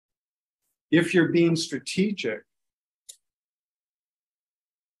If you're being strategic,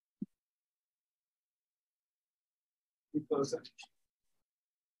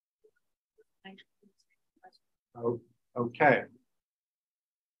 oh, okay.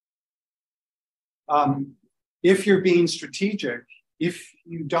 If you're being strategic, if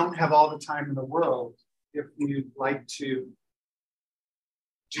you don't have all the time in the world, if you'd like to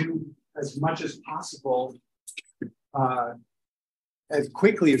do as much as possible, as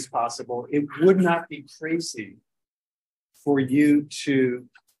quickly as possible, it would not be crazy for you to,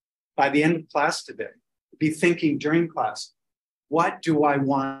 by the end of class today, be thinking during class, what do I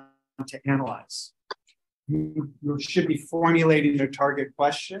want to analyze? You should be formulating a target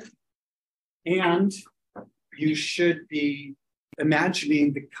question, and you should be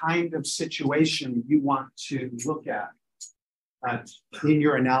imagining the kind of situation you want to look at in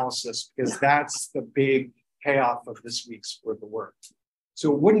your analysis, because that's the big payoff of this week's worth of work.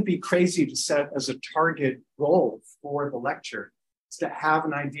 So it wouldn't be crazy to set as a target goal for the lecture is to have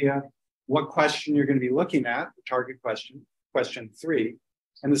an idea what question you're going to be looking at, the target question, question 3.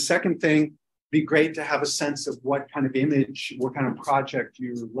 And the second thing, be great to have a sense of what kind of image, what kind of project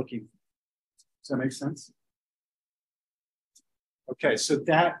you're looking for. Does that make sense? Okay, so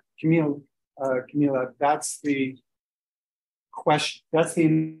that, Camila, that's the question, that's the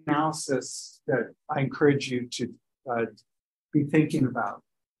analysis that I encourage you to be thinking about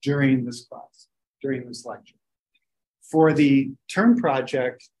during this class, during this lecture. For the term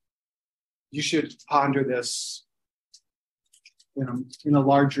project, you should ponder this in a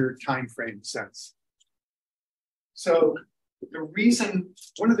larger time frame sense. So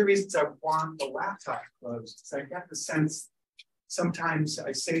one of the reasons I want the laptop closed is I get the sense sometimes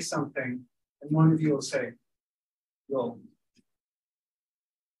I say something and one of you will say, well,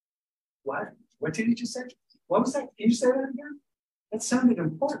 what? What did he just say? What was that? Can you say that again? That sounded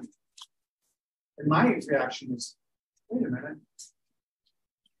important. And my reaction is, wait a minute.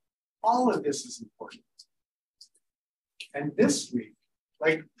 All of this is important. And this week,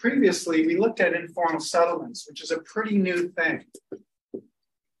 like previously, we looked at informal settlements, which is a pretty new thing.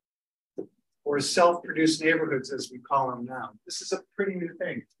 Or self-produced neighborhoods, as we call them now. This is a pretty new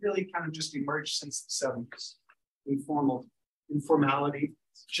thing. It really kind of just emerged since the 70s. Informality,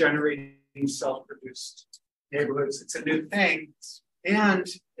 generating self-produced neighborhoods. It's a new thing. And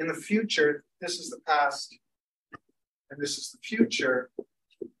in the future, this is the past, and this is the future.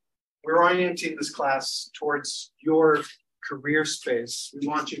 We're orienting this class towards your career space. We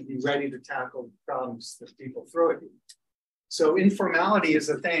want you to be ready to tackle problems that people throw at you. So informality is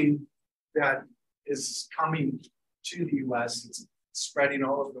a thing that is coming to the US. It's spreading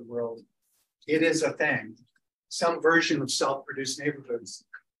all over the world. It is a thing. Some version of self-produced neighborhoods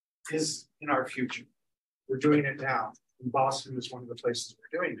is in our future. We're doing it now. And Boston is one of the places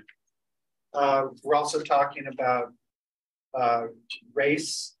we're doing it. We're also talking about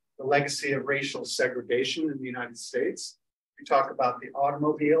race, the legacy of racial segregation in the United States. We talk about the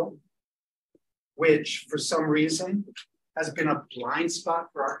automobile, which for some reason has been a blind spot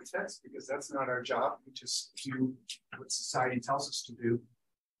for architects because that's not our job. We just do what society tells us to do.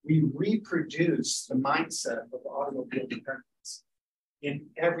 We reproduce the mindset of automobile dependence in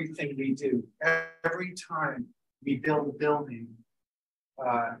everything we do. Every time we build a building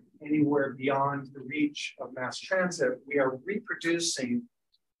anywhere beyond the reach of mass transit, we are reproducing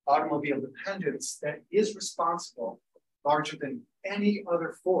automobile dependence that is responsible, larger than any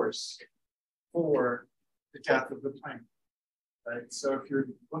other force, for the death of the planet. Right? So if you're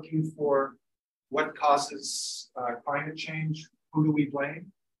looking for what causes climate change, who do we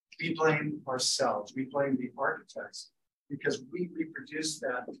blame? We blame ourselves. We blame the architects because we reproduce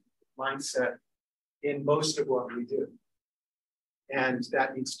that mindset in most of what we do. And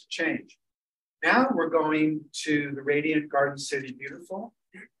that needs to change. Now we're going to the Radiant Garden City Beautiful.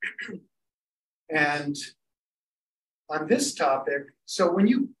 And on this topic, so when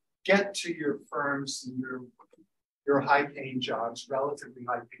you get to your firms and your high-paying jobs, relatively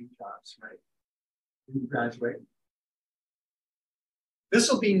high-paying jobs, right? When you graduate,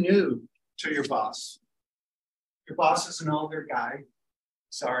 this will be new to your boss. Your boss is an older guy.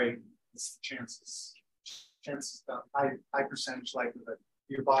 Sorry, it's the chances about high percentage likelihood.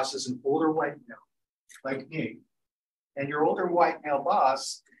 Your boss is an older white male, like me. And your older white male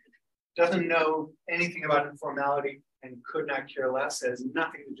boss doesn't know anything about informality and could not care less. It has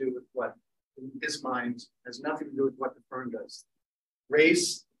nothing to do with what, in his mind, has nothing to do with what the firm does.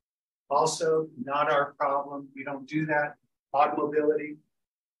 Race, also not our problem. We don't do that. Automobility,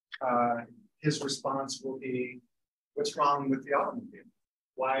 his response will be, what's wrong with the automobile?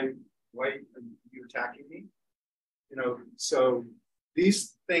 Why are you attacking me? You know, so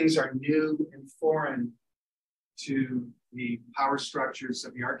these things are new and foreign to the power structures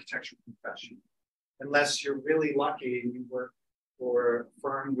of the architectural profession, unless you're really lucky and you work for a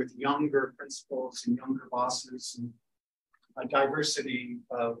firm with younger principals and younger bosses and a diversity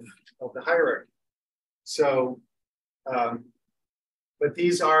of the hierarchy. So, but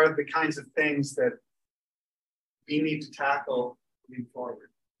these are the kinds of things that we need to tackle moving forward.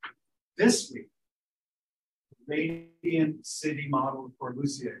 This week, Radiant City model of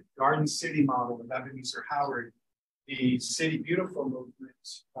Corbusier, Garden City model of Ebenezer Howard, the City Beautiful movement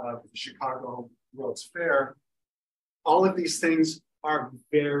of the Chicago World's Fair, all of these things are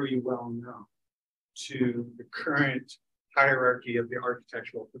very well known to the current hierarchy of the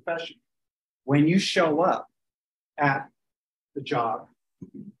architectural profession. When you show up at the job,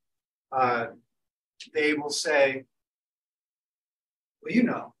 they will say, well, you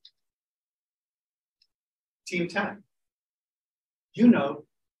know, Team 10, you know,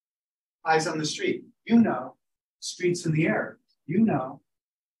 eyes on the street, you know, streets in the air, you know,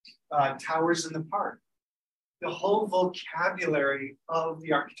 towers in the park. The whole vocabulary of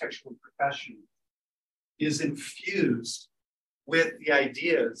the architectural profession is infused with the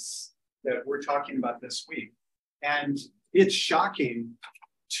ideas that we're talking about this week. And it's shocking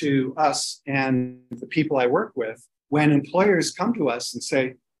to us and the people I work with when employers come to us and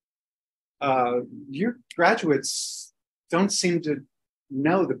say, your graduates don't seem to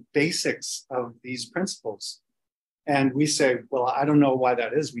know the basics of these principles. And we say, well, I don't know why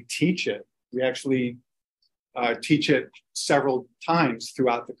that is. We teach it. We actually teach it several times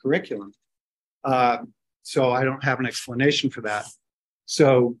throughout the curriculum. So I don't have an explanation for that.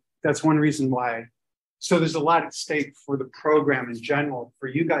 So that's one reason why. So there's a lot at stake for the program in general, for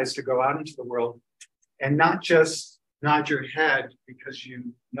you guys to go out into the world and not just nod your head because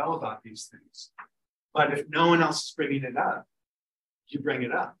you know about these things. But if no one else is bringing it up, you bring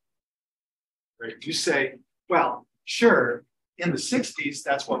it up, right? You say, well, sure, in the 60s,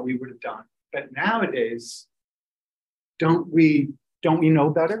 that's what we would have done. But nowadays, don't we know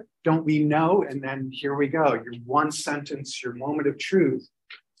better? Don't we know? And then here we go. Your one sentence, your moment of truth.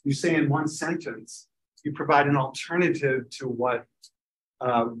 You say in one sentence, you provide an alternative to what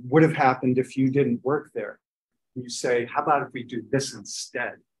would have happened if you didn't work there. You say, how about if we do this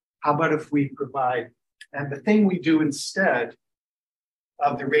instead? How about if we provide, and the thing we do instead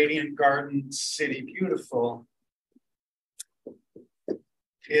of the Radiant Garden City Beautiful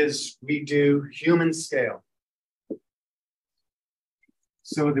is we do human scale.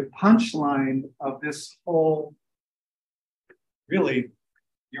 So the punchline of this whole, really,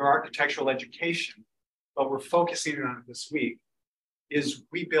 your architectural education, but we're focusing on it this week, is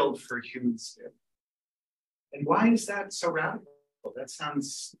we build for human scale. And why is that so radical? That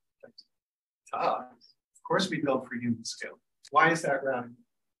sounds tough. Of course we build for human scale. Why is that radical?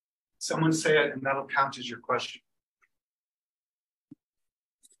 Someone say it and that'll count as your question.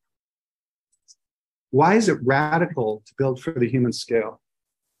 Why is it radical to build for the human scale?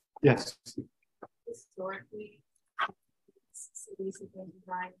 Yes. Historically, cities have been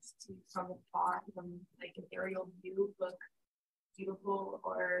designed to from afar, from like an aerial view, look beautiful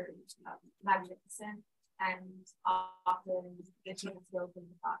or magnificent, and often the human scale from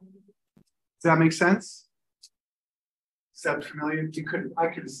the bottom. Does that make sense? Is that familiar? I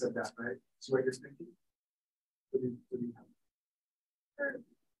could have said that, right? That's what you're thinking. What do you have?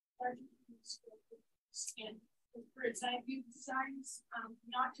 And for its side view designs,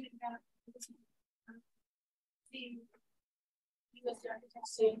 not doing that. The U.S.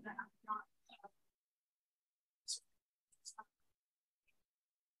 architects saying that not.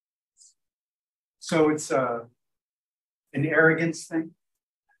 So it's an arrogance thing.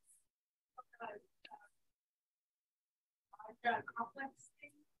 Complex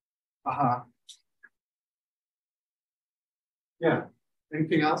thing. Yeah.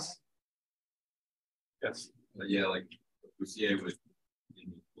 Anything else? Yes. Yeah, like Bussier would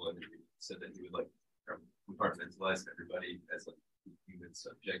said that he would like compartmentalize everybody as like a human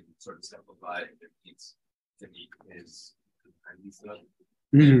subject and sort of simplify their needs to meet his and stuff.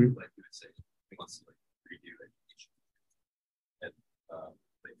 Mm-hmm. Like he would say he wants to like redo education. And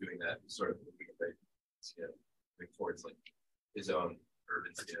like doing that sort of moving away scale, moving towards like his own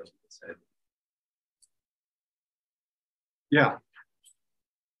urban scale instead. Yeah.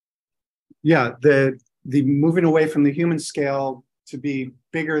 Yeah, the moving away from the human scale to be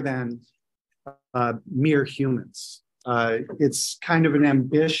bigger than mere humans. It's kind of an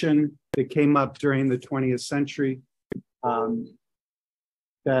ambition that came up during the 20th century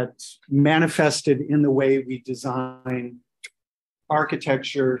that manifested in the way we design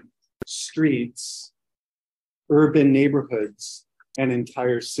architecture, streets, urban neighborhoods, and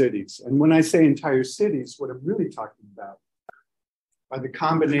entire cities. And when I say entire cities, what I'm really talking about are the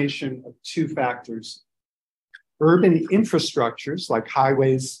combination of two factors: urban infrastructures like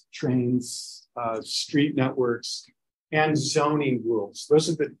highways, trains, street networks, and zoning rules. Those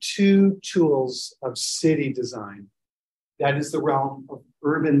are the two tools of city design. That is the realm of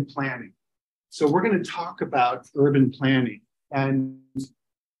urban planning. So we're going to talk about urban planning, and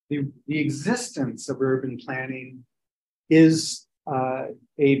the existence of urban planning is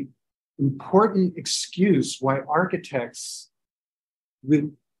a important excuse why architects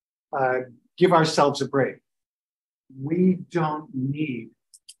would give ourselves a break. We don't need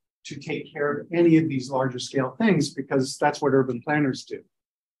to take care of any of these larger scale things because that's what urban planners do.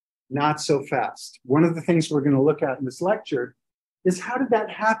 Not so fast. One of the things we're going to look at in this lecture is how did that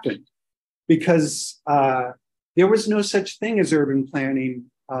happen? Because there was no such thing as urban planning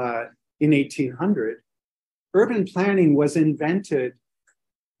in 1800. Urban planning was invented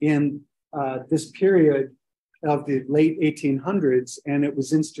in this period of the late 1800s, and it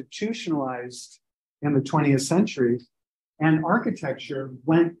was institutionalized in the 20th century. And architecture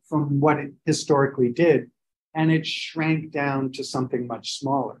went from what it historically did, and it shrank down to something much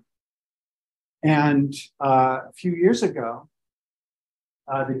smaller. And a few years ago,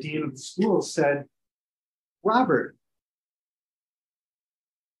 the dean of the school said, Robert,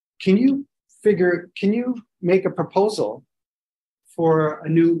 can you make a proposal for a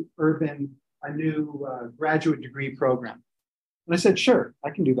new graduate degree program? And I said, sure,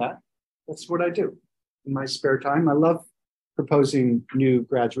 I can do that. That's what I do in my spare time. I love proposing new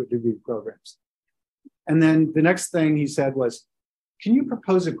graduate degree programs. And then the next thing he said was, can you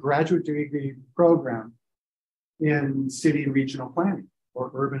propose a graduate degree program in city and regional planning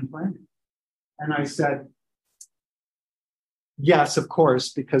or urban planning? And I said, yes, of course,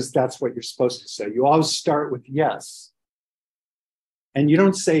 because that's what you're supposed to say. You always start with yes. And you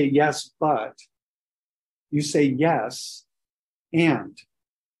don't say yes, but you say yes, and.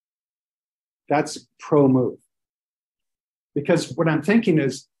 That's a pro move. Because what I'm thinking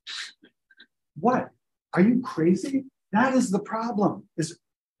is, what? Are you crazy? That is the problem, is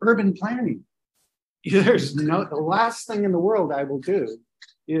urban planning. The last thing in the world I will do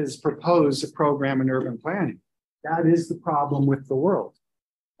is propose a program in urban planning. That is the problem with the world.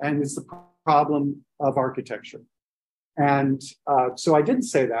 And it's the problem of architecture. And so I didn't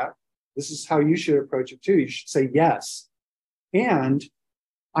say that. This is how you should approach it too. You should say yes. And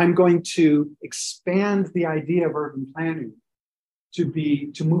I'm going to expand the idea of urban planning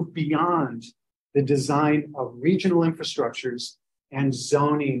to move beyond the design of regional infrastructures and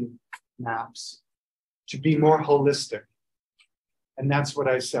zoning maps to be more holistic. And that's what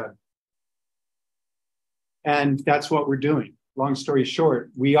I said. And that's what we're doing. Long story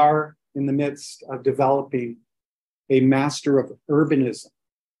short, we are in the midst of developing a master of urbanism.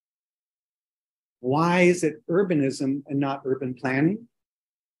 Why is it urbanism and not urban planning?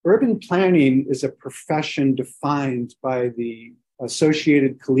 Urban planning is a profession defined by the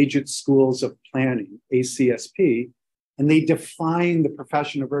Associated Collegiate Schools of Planning, ACSP, and they define the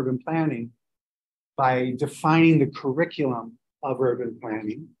profession of urban planning by defining the curriculum of urban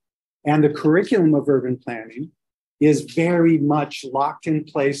planning. And the curriculum of urban planning is very much locked in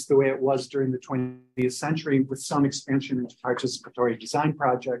place the way it was during the 20th century, with some expansion into participatory design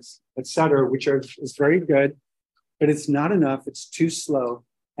projects, et cetera, which is very good, but it's not enough, it's too slow,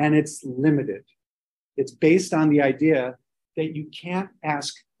 and it's limited. It's based on the idea that you can't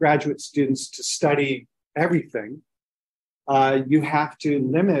ask graduate students to study everything. You have to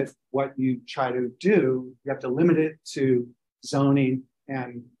limit what you try to do. You have to limit it to zoning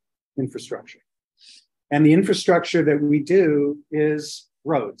and infrastructure. And the infrastructure that we do is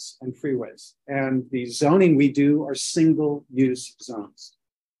roads and freeways. And the zoning we do are single-use zones.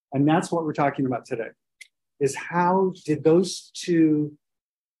 And that's what we're talking about today, is how did those two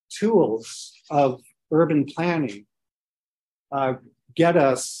tools of urban planning get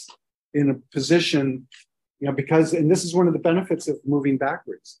us in a position, because, and this is one of the benefits of moving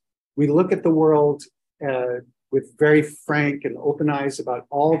backwards. We look at the world with very frank and open eyes about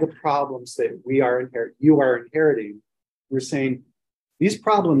all the problems that you are inheriting. We're saying these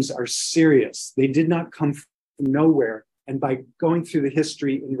problems are serious. They did not come from nowhere. And by going through the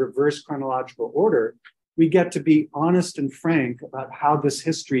history in reverse chronological order, we get to be honest and frank about how this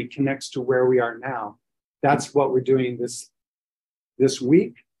history connects to where we are now. That's what we're doing this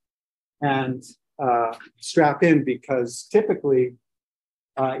week. And strap in, because typically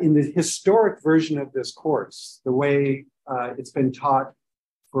in the historic version of this course, the way it's been taught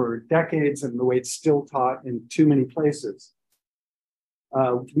for decades and the way it's still taught in too many places,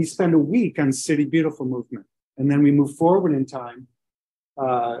 we spend a week on City Beautiful movement. And then we move forward in time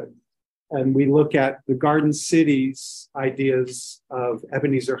and we look at the Garden Cities ideas of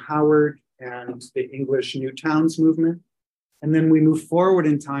Ebenezer Howard and the English New Towns movement. And then we move forward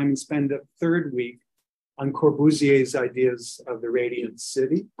in time and spend a third week on Corbusier's ideas of the radiant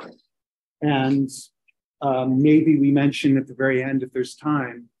city. And maybe we mention at the very end, if there's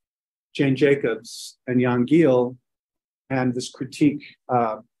time, Jane Jacobs and Jan Gehl, and this critique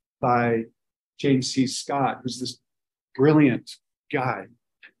by James C. Scott, who's this brilliant guy,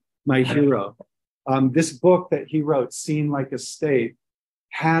 my hero. This book that he wrote, Seen Like a State,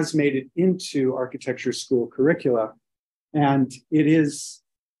 has made it into architecture school curricula. And it is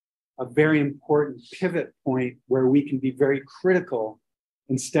a very important pivot point where we can be very critical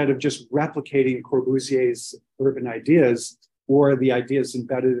instead of just replicating Corbusier's urban ideas or the ideas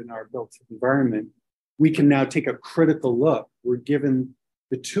embedded in our built environment. We can now take a critical look. We're given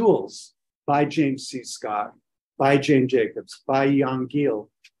the tools by James C. Scott, by Jane Jacobs, by Jan Gehl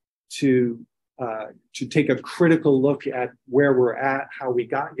to take a critical look at where we're at, how we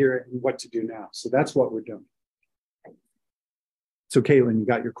got here, and what to do now. So that's what we're doing. So Caitlin, you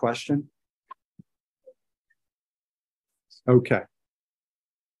got your question? Okay.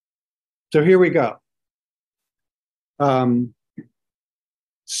 So here we go.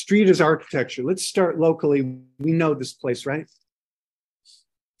 Street is architecture. Let's start locally. We know this place, right?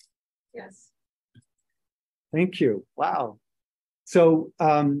 Yes. Thank you. Wow. So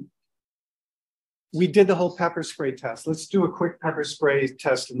we did the whole pepper spray test. Let's do a quick pepper spray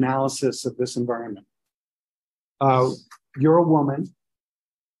test analysis of this environment. You're a woman,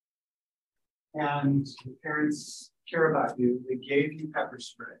 and your parents care about you. They gave you pepper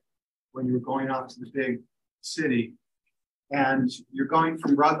spray when you were going off to the big city. And you're going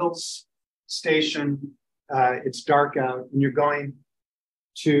from Ruggles Station. It's dark out, and you're going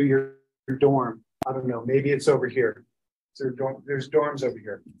to your dorm. I don't know, maybe it's over here. So there's dorms over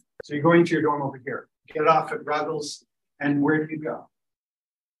here. So you're going to your dorm over here. Get off at Ruggles, and where do you go?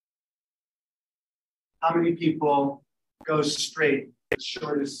 How many people go straight the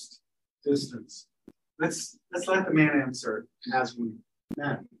shortest distance? Let's let the man answer as we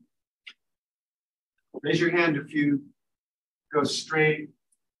men. Raise your hand if you go straight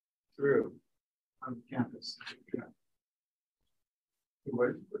through on campus. Yeah.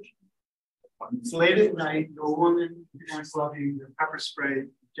 It's late at night, you're a woman, your parents love you, you're pepper spray,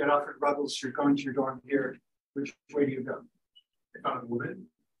 get off at Ruggles, you're going to your dorm here. Which way do you go? If I'm a woman?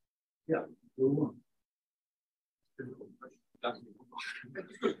 Yeah, you're a woman.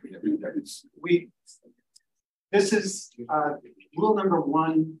 This is rule number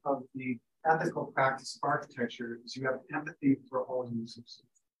one of the ethical practice of architecture is you have empathy for all users.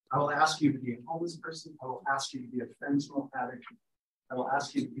 I will ask you to be a homeless person. I will ask you to be a fentanyl addict. I will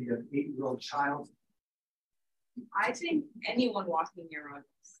ask you to be an 8-year-old child. I think anyone walking near us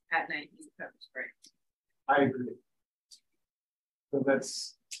at night needs pepper spray. I agree. So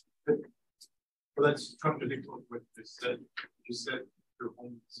let's contradict what this said. You said you're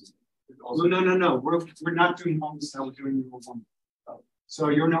homeless. No. We're not doing homeless now. We're doing real woman. So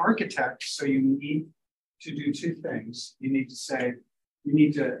you're an architect, so you need to do two things. You need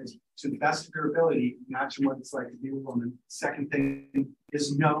to, to the best of your ability, imagine what it's like to be a woman. Second thing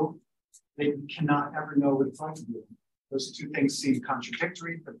is know that you cannot ever know what it's like to be a woman. Those two things seem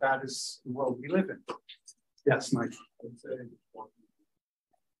contradictory, but that is the world we live in. Yes, Mike.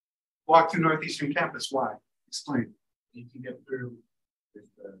 Walk through Northeastern Campus. Why? Explain. You can get through with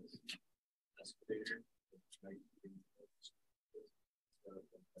the escalator.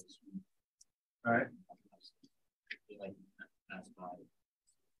 All right.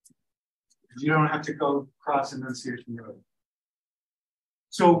 You don't have to go cross Annunciation Road.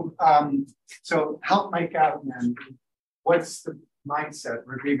 So, so help Mike out, man. What's the mindset,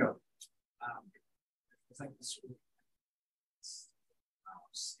 Rodrigo? It's like this.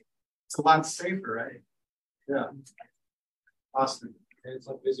 It's a lot safer, right? Yeah. Austin. It's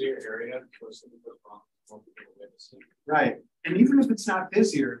a busier area. Right. And even if it's not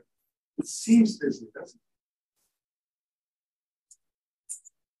busier, it seems busy, doesn't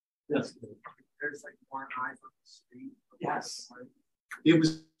it? Yes. There's like more eyes on the street. Yes. It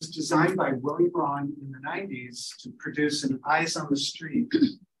was designed by William Rahn in the 90s to produce an eyes on the street,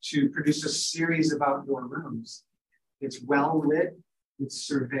 to produce a series of outdoor rooms. It's well lit, it's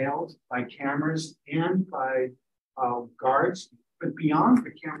surveilled by cameras and by guards, but beyond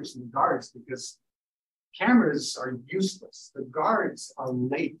the cameras and the guards, because cameras are useless. The guards are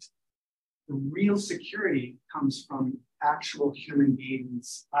late. The real security comes from actual human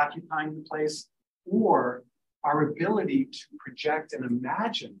beings occupying the place, or our ability to project and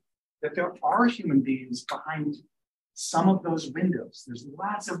imagine that there are human beings behind some of those windows. There's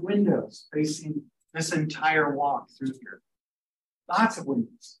lots of windows facing this entire walk through here. Lots of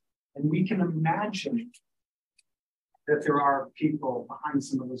windows. And we can imagine that there are people behind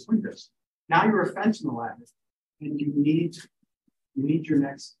some of those windows. Now you're a fentanyl addict and you need your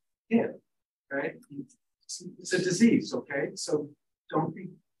next hit, right? It's a disease, okay? So don't be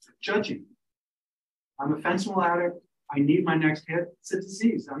judging. I'm a fentanyl addict. I need my next hit. It's a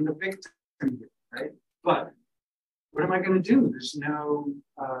disease. I'm the victim here, right? But what am I going to do? There's no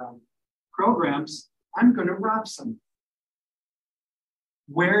programs. I'm going to rob somebody.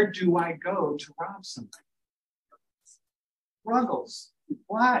 Where do I go to rob somebody? Ruggles.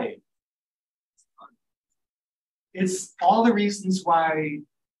 Why? It's all the reasons why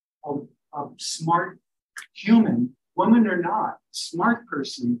a smart human, woman or not, smart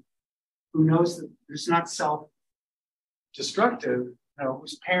person who knows that there's not self-destructive,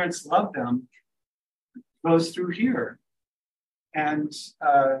 whose parents love them, goes through here and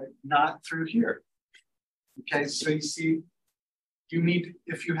not through here. Okay, so you see, you need,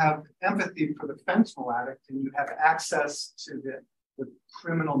 if you have empathy for the fentanyl addict and you have access to the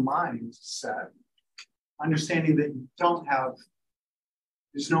criminal mindset, understanding that you don't have,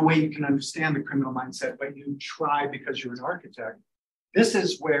 there's no way you can understand the criminal mindset, but you try because you're an architect. This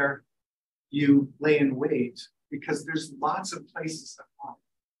is where you lay in wait because there's lots of places to hide.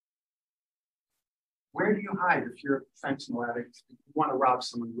 Where do you hide if you're a fentanyl addict? If you want to rob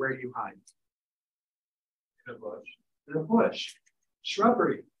someone, where do you hide? In a bush. In a bush.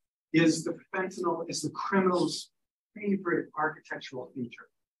 Shrubbery is the criminal's favorite architectural feature.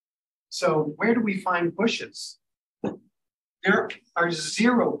 So where do we find bushes? There are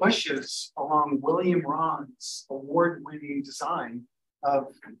 0 bushes along William Rahn's award-winning design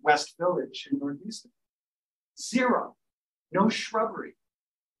of West Village in Northeastern. 0. No shrubbery.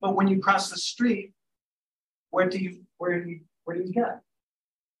 But when you cross the street, where do you get?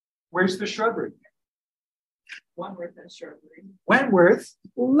 Where's the shrubbery? Wentworth has shrubbery. Wentworth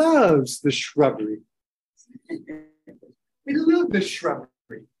loves the shrubbery. We love the shrubbery.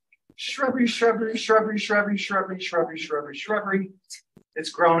 Shrubbery, shrubbery, shrubbery, shrubbery, shrubbery, shrubbery, shrubbery, shrubbery.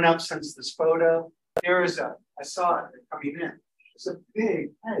 It's grown up since this photo. I saw it coming in. It's a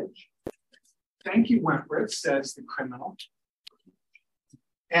big hedge. Thank you, Wentworth, says the criminal.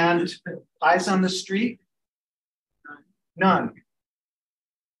 And eyes on the street? None.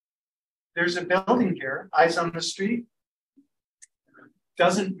 There's a building here, eyes on the street.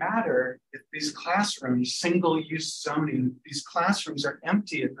 Doesn't matter if these classrooms, single-use zoning, these classrooms are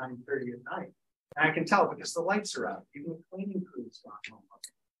empty at 9:30 at night. And I can tell because the lights are out, even the cleaning crew's gone home,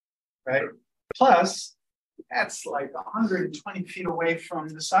 right? Plus, that's like 120 feet away from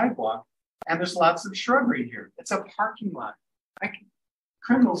the sidewalk, and there's lots of shrubbery here. It's a parking lot.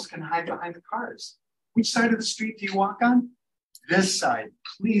 Criminals can hide behind the cars. Which side of the street do you walk on? This side.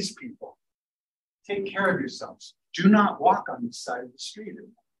 Please, people, take care of yourselves. Do not walk on this side of the street.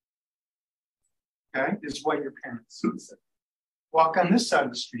 Okay, this is what your parents said. Walk on this side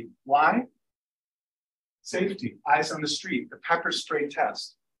of the street. Why? Safety. Eyes on the street. The pepper spray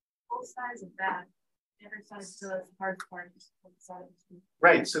test. Both sides of that. Every side is the hard part.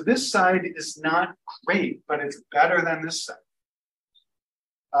 Right. So this side is not great, but it's better than this side.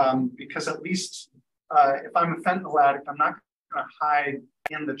 Because at least if I'm a fentanyl addict, I'm not going to hide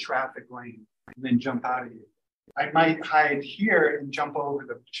in the traffic lane and then jump out of it. I might hide here and jump over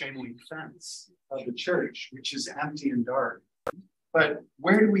the chain link fence of the church, which is empty and dark. But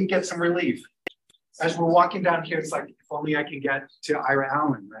where do we get some relief? As we're walking down here, it's like, if only I can get to Ira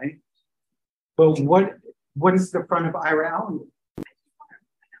Allen, right? But what is the front of Ira Allen?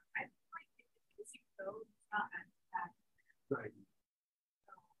 Right.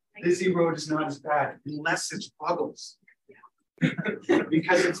 Busy Road is not as bad unless it's Ruggles.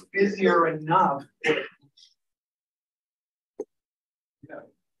 Because it's busier enough.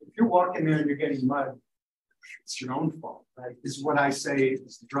 If you're walking there and you're getting mud, it's your own fault, right? This is what I say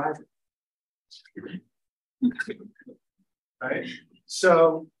is the driver. Right?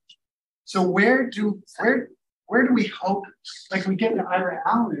 So where do we hope, like we get to Ira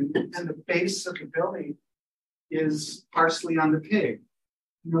Allen and the base of the building is parsley on the pig.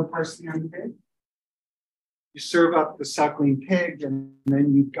 You know parsley on the pig? You serve up the suckling pig and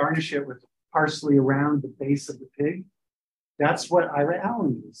then you garnish it with parsley around the base of the pig. That's what Ira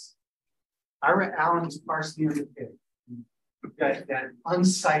Allen is. Ira Allen's parsley on the pig. That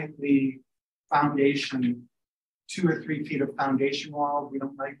unsightly foundation, 2 or 3 feet of foundation wall. We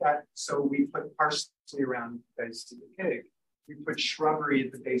don't like that. So we put parsley around the base of the pig. We put shrubbery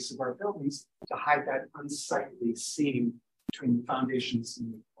at the base of our buildings to hide that unsightly seam between the foundations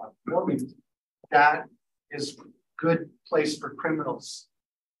and the buildings. That is good place for criminals.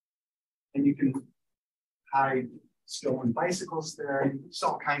 And you can hide stolen bicycles there. There's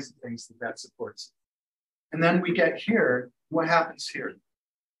all kinds of things that supports. And then we get here. What happens here?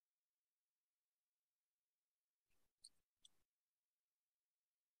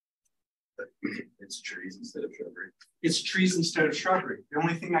 It's trees instead of shrubbery. It's trees instead of shrubbery. The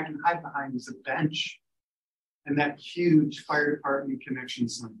only thing I can hide behind is a bench and that huge fire department connection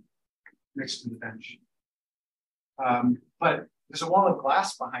sign next to the bench. But there's a wall of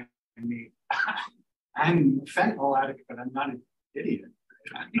glass behind me. I'm a fentanyl addict, but I'm not an idiot.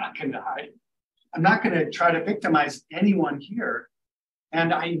 I'm not going to hide. I'm not going to try to victimize anyone here.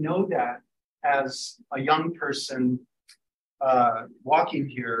 And I know that as a young person walking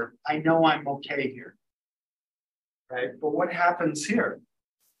here, I know I'm okay here, right? But what happens here?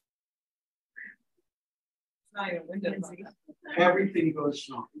 It's not even windows. Everything goes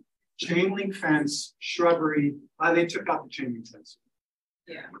wrong. Chain link fence, shrubbery. They took out the chain link fence.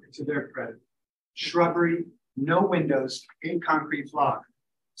 Yeah. To their credit. Shrubbery, no windows, in concrete block.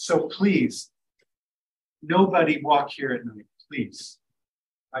 So please, nobody walk here at night, please.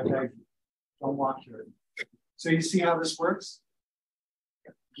 I beg you, don't walk here. So you see how this works?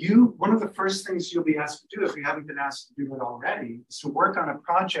 One of the first things you'll be asked to do, if you haven't been asked to do it already, is to work on a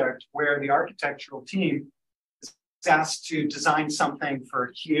project where the architectural team is asked to design something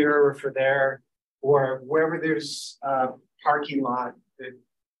for here or for there, or wherever there's a parking lot that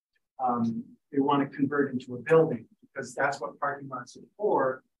they want to convert into a building, because that's what parking lots are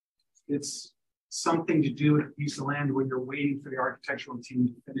for. It's something to do with a piece of land when you're waiting for the architectural team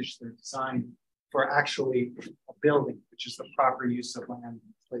to finish their design for actually a building, which is the proper use of land in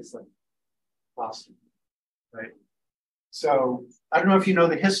a place like Boston, right? So I don't know if you know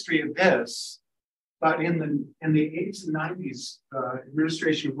the history of this, but in the 80s and 90s,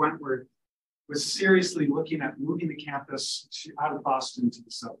 administration of Wentworth was seriously looking at moving the campus out of Boston to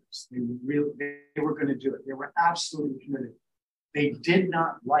the suburbs. They were going to do it. They were absolutely committed. They did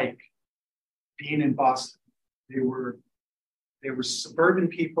not like being in Boston. They were suburban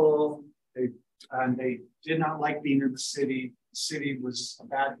people. They did not like being in the city. The city was a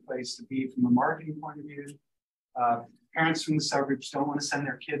bad place to be from a marketing point of view. Parents from the suburbs don't want to send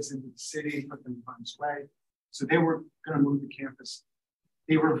their kids into the city, put them in harm's way. So they were going to move the campus.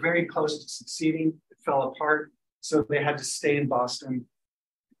 They were very close to succeeding. It fell apart. So they had to stay in Boston.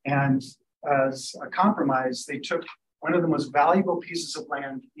 And as a compromise, they took one of the most valuable pieces of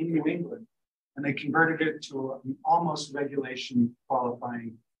land in New England and they converted it to an almost regulation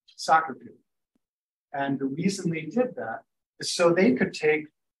qualifying soccer field. And the reason they did that is so they could take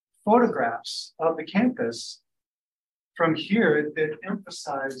photographs of the campus from here that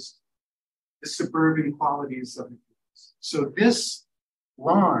emphasized the suburban qualities of the campus. So this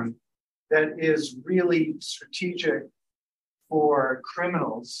lawn that is really strategic for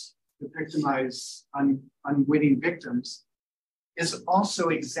criminals to victimize unwitting victims is also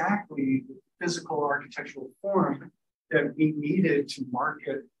exactly the physical architectural form that we needed to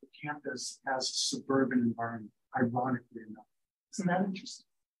market the campus as a suburban environment, ironically enough. Isn't that interesting?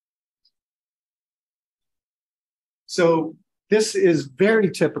 So this is very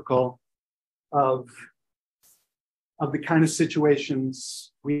typical of the kind of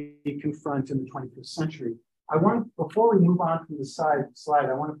situations we confront in the 21st century. Before we move on from the slide,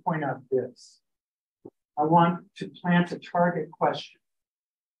 I want to point out this. I want to plant a target question.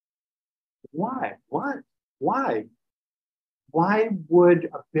 Why? What? Why? Why would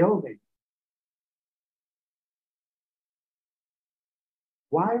a building?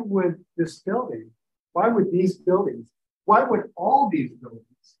 Why would this building? Why would these buildings? Why would all these buildings?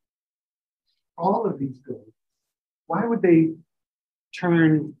 All of these buildings? Why would they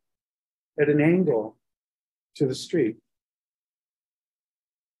turn at an angle to the street?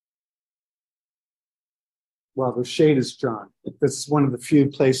 Well, the shade is drawn. That's one of the few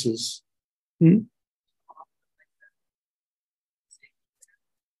places. We're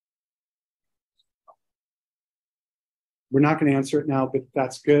not going to answer it now, but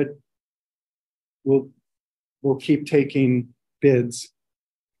that's good. We'll keep taking bids.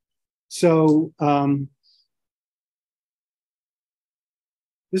 So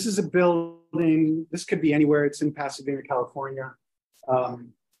this is a building. This could be anywhere. It's in Pasadena, California.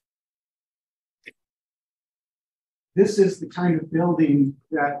 This is the kind of building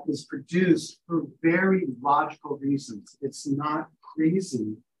that is produced for very logical reasons. It's not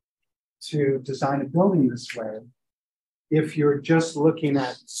crazy to design a building this way if you're just looking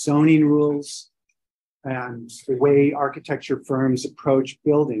at zoning rules and the way architecture firms approach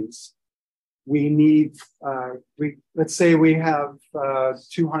buildings. We need, let's say we have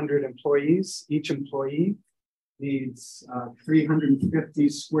 200 employees. Each employee needs 350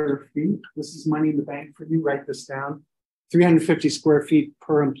 square feet. This is money in the bank for you. Write this down. 350 square feet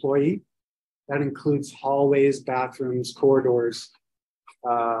per employee. That includes hallways, bathrooms, corridors,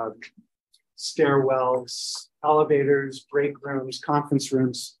 stairwells, elevators, break rooms, conference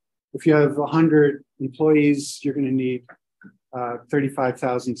rooms. If you have 100 employees, you're going to need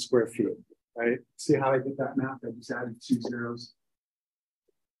 35,000 square feet, right? See how I did that math? I just added 2 zeros.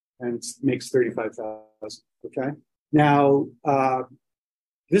 And it makes 35,000, okay? Now,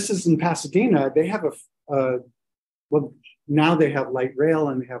 this is in Pasadena. They have well, now they have light rail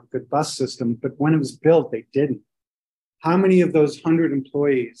and they have a good bus system, but when it was built, they didn't. How many of those 100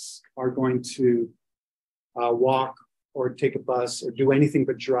 employees are going to walk or take a bus or do anything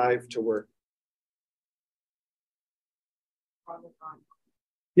but drive to work?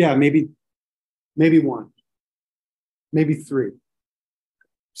 Yeah, maybe 1, maybe 3.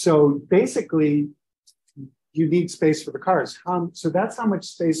 So basically, you need space for the cars. So that's how much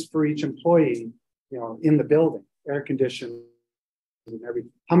space for each employee, in the building, air conditioning and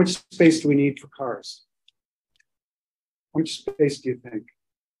everything. How much space do we need for cars? How much space do you think?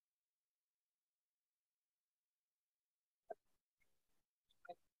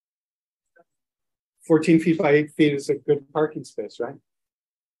 $14 feet by 8 feet is a good parking space, right?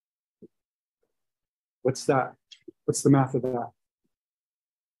 What's that? What's the math of that?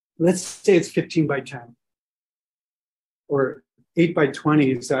 Let's say it's 15 by 10. Or 8 by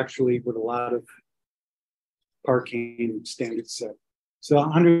 20 is actually what a lot of parking standards say. So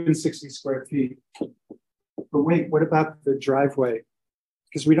 160 square feet. But wait, what about the driveway?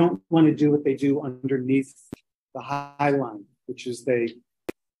 Because we don't want to do what they do underneath the high line, which is they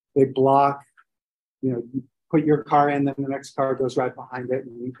block, you put your car in, then the next car goes right behind it,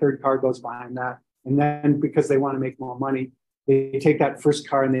 and the third car goes behind that. And then because they want to make more money, they take that first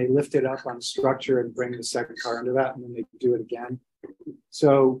car and they lift it up on a structure and bring the second car into that, and then they do it again.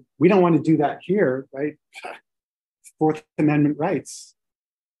 So we don't want to do that here, right? Fourth Amendment rights.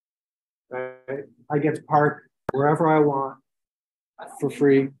 Right? I get to park wherever I want for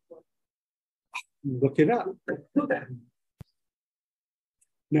free. Look it up.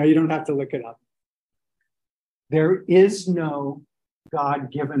 No, you don't have to look it up. There is no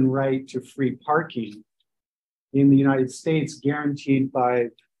God-given right to free parking in the United States guaranteed by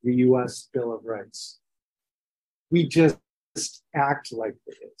the US Bill of Rights. We just act like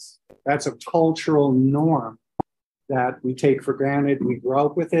it is. That's a cultural norm that we take for granted. We grow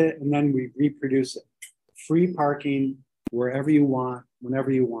up with it and then we reproduce it. Free parking wherever you want,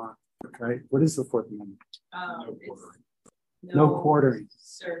 whenever you want, right? What is the Fourth Amendment? No quartering.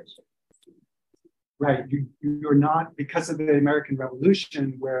 Search. Right, you're not, because of the American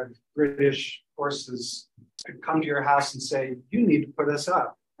Revolution, where British forces could come to your house and say, you need to put us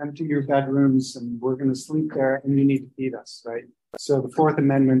up, empty your bedrooms, and we're going to sleep there, and you need to feed us, right? So the Fourth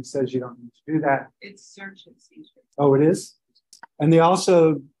Amendment says you don't need to do that. It's search and seizure. Oh, it is? And they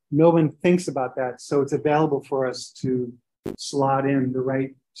also, no one thinks about that, so it's available for us to slot in the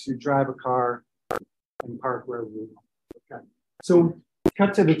right to drive a car and park wherever we want. Okay. So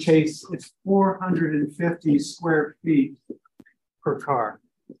cut to the chase, it's 450 square feet per car,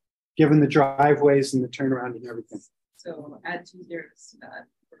 given the driveways and the turnaround and everything. So add 2 zeros to that.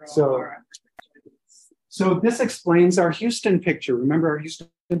 So this explains our Houston picture. Remember our Houston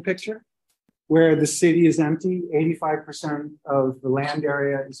picture? Where the city is empty, 85% of the land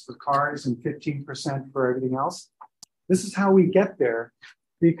area is for cars and 15% for everything else. This is how we get there.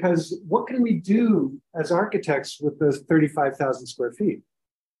 Because what can we do as architects with those 35,000 square feet?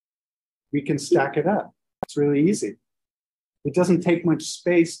 We can stack it up. It's really easy. It doesn't take much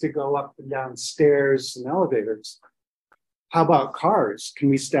space to go up and down stairs and elevators. How about cars? Can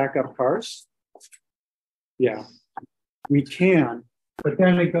we stack up cars? Yeah, we can. But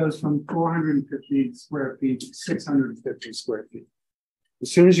then it goes from 450 square feet to 650 square feet.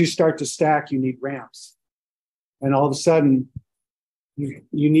 As soon as you start to stack, you need ramps. And all of a sudden,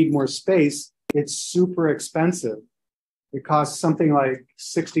 you need more space. It's super expensive. It costs something like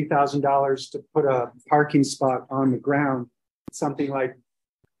 $60,000 to put a parking spot on the ground, something like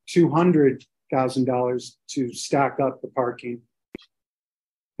 $200,000 to stack up the parking.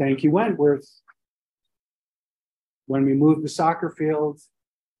 Thank you, Wentworth. When we moved the soccer field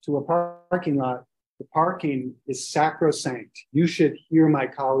to a parking lot, the parking is sacrosanct. You should hear my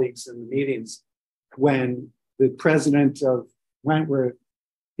colleagues in the meetings when the president of Wentworth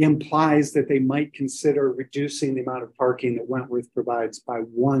implies that they might consider reducing the amount of parking that Wentworth provides by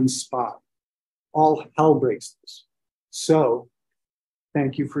 1 spot. All hell breaks loose. So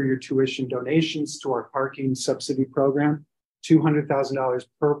thank you for your tuition donations to our parking subsidy program, $200,000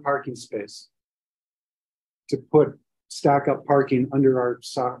 per parking space to stack up parking under our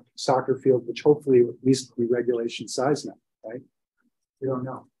soccer field, which hopefully at least will be regulation size now, right? We don't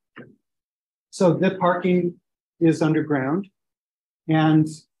know. So the parking is underground, and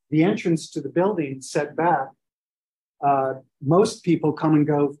the entrance to the building set back. Most people come and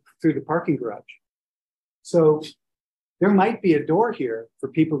go through the parking garage. So there might be a door here for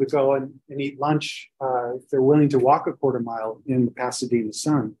people to go and eat lunch if they're willing to walk a quarter mile in the Pasadena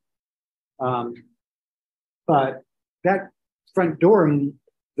sun. But that front door and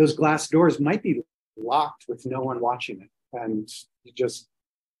those glass doors might be locked with no one watching it, and you just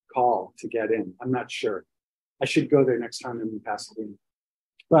call to get in. I'm not sure. I should go there next time I'm in Pasadena.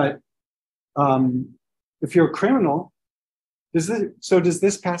 But if you're a criminal, does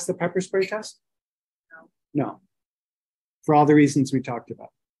this pass the pepper spray test? No. For all the reasons we talked about.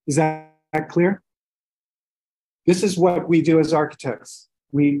 Is that clear? This is what we do as architects.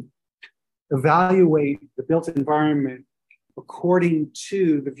 We evaluate the built environment according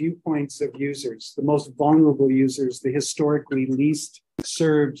to the viewpoints of users, the most vulnerable users, the historically least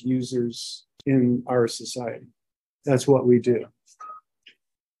served users in our society. That's what we do.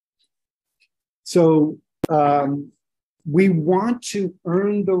 So we want to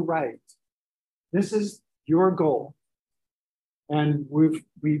earn the right. This is your goal. And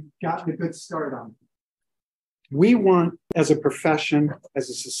we've gotten a good start on it. We want, as a profession, as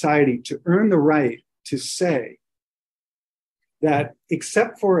a society, to earn the right to say that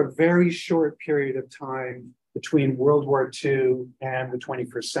except for a very short period of time between World War II and the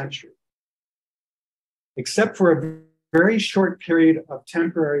 21st century, except for a very short period of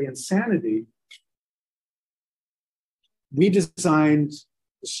temporary insanity, we designed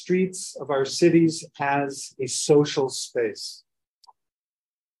the streets of our cities as a social space.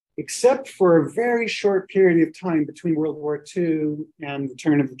 Except for a very short period of time between World War II and the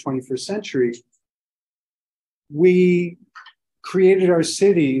turn of the 21st century, we created our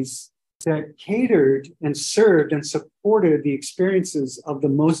cities that catered and served and supported the experiences of the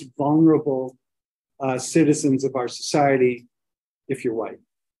most vulnerable citizens of our society, if you're white.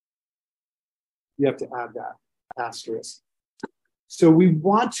 You have to add that asterisk. So we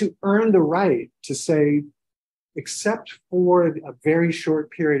want to earn the right to say, except for a very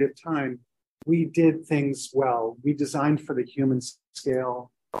short period of time, we did things well. We designed for the human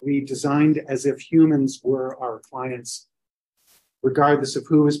scale. We designed as if humans were our clients. Regardless of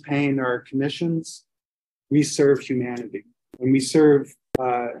who was paying our commissions, we serve humanity. And we serve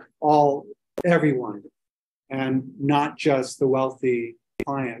everyone, and not just the wealthy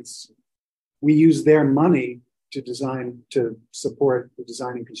clients. We use their money to support the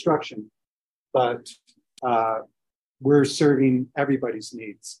design and construction, but we're serving everybody's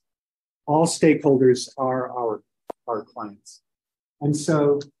needs. All stakeholders are our clients. And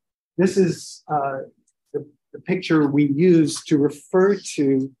so this is the picture we use to refer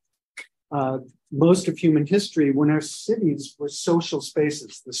to most of human history when our cities were social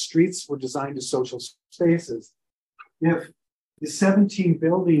spaces. The streets were designed as social spaces. If the 17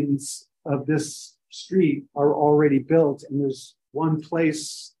 buildings of this street are already built and there's one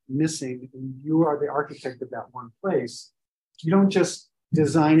place missing and you are the architect of that one place, you don't just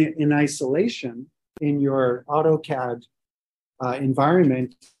design it in isolation in your AutoCAD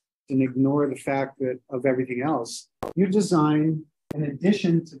environment and ignore the fact that of everything else. You design in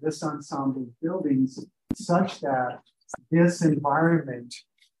addition to this ensemble of buildings such that this environment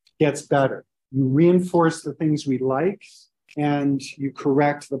gets better. You reinforce the things we like and you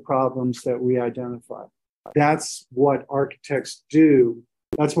correct the problems that we identify. That's what architects do.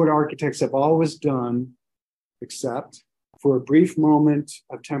 That's what architects have always done, except for a brief moment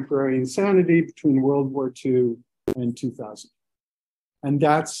of temporary insanity between World War II and 2000. And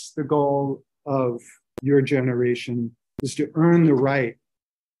that's the goal of your generation, is to earn the right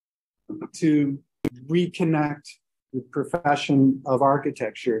to reconnect the profession of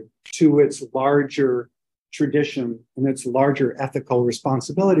architecture to its larger tradition and its larger ethical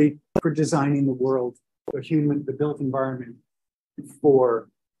responsibility for designing the world, the built environment, for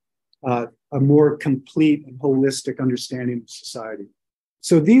a more complete and holistic understanding of society.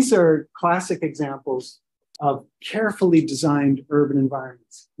 So these are classic examples of carefully designed urban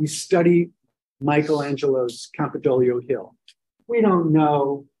environments. We study Michelangelo's Campidoglio Hill. We don't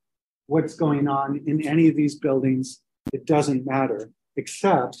know what's going on in any of these buildings. It doesn't matter,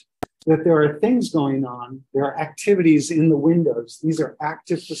 except that there are things going on. There are activities in the windows. These are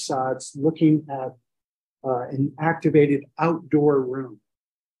active facades looking at an activated outdoor room.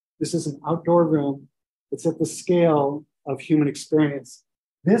 This is an outdoor room. It's at the scale of human experience.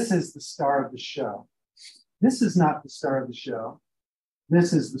 This is the star of the show. This is not the star of the show.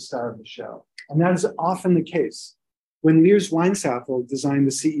 This is the star of the show. And that is often the case. When Lears Weinsaffel designed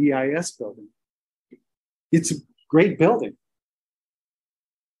the CEIS building, it's a great building.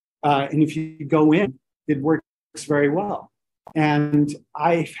 And if you go in, it works very well. And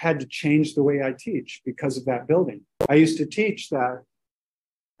I've had to change the way I teach because of that building. I used to teach that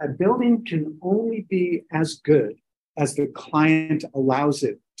a building can only be as good as the client allows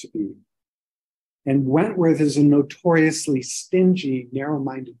it to be. And Wentworth is a notoriously stingy,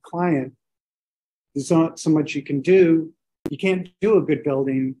 narrow-minded client. There's not so much you can do. You can't do a good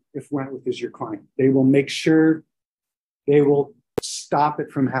building if Wentworth is your client. They will make sure they will stop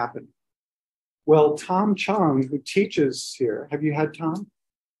it from happening. Well, Tom Chong, who teaches here, have you had Tom?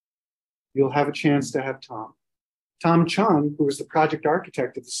 You'll have a chance to have Tom. Tom Chong, who was the project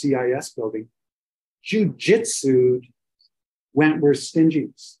architect of the CIS building, jiu-jitsu'd Wentworth's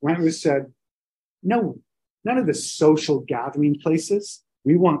stinginess. Wentworth said, no, none of the social gathering places.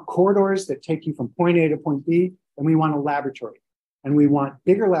 We want corridors that take you from point A to point B, and we want a laboratory. And we want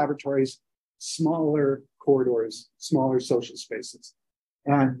bigger laboratories, smaller corridors, smaller social spaces.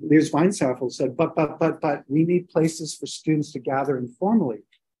 And Lears Weinsaffel said, but we need places for students to gather informally.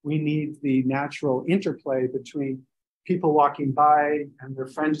 We need the natural interplay between people walking by and their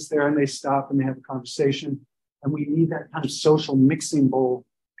friends there, and they stop and they have a conversation. And we need that kind of social mixing bowl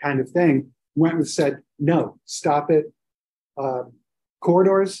kind of thing. Wentworth said, no, stop it.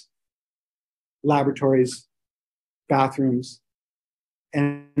 Corridors, laboratories, bathrooms,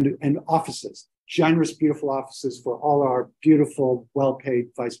 and offices. Generous, beautiful offices for all our beautiful, well-paid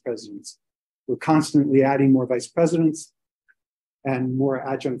vice presidents. We're constantly adding more vice presidents and more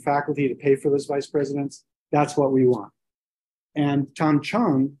adjunct faculty to pay for those vice presidents. That's what we want. And Tom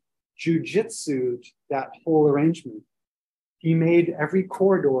Chong jiu-jitsu'd that whole arrangement. He made every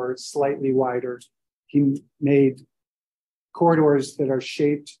corridor slightly wider. He made corridors that are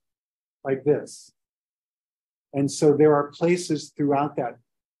shaped like this. And so there are places throughout that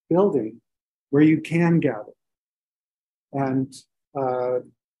building where you can gather. And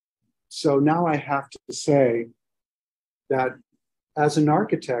so now I have to say that as an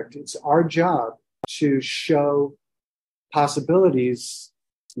architect, it's our job to show possibilities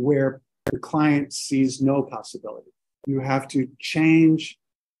where the client sees no possibility. You have to change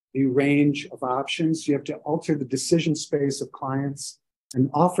the range of options. You have to alter the decision space of clients and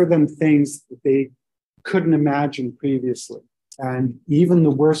offer them things that they couldn't imagine previously. And even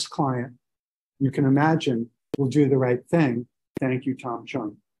the worst client you can imagine will do the right thing. Thank you, Tom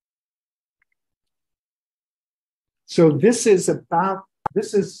Chung. So what is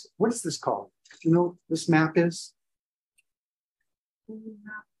this called? Do you know what this map is?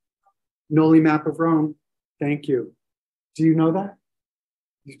 Noli map of Rome. Thank you. Do you know that?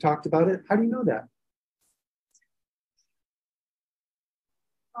 You talked about it? How do you know that?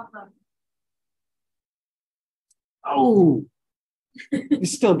 Oh, you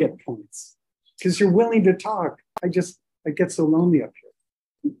still get points because you're willing to talk. I get so lonely up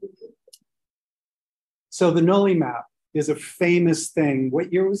here. So the Noli map is a famous thing.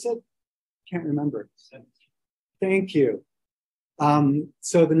 What year was it? Can't remember. Thank you.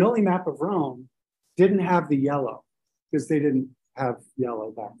 So the Noli map of Rome didn't have the yellow because they didn't have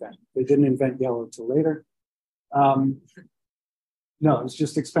yellow back then. They didn't invent yellow until later. No, it's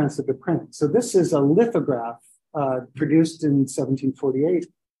just expensive to print. So this is a lithograph produced in 1748,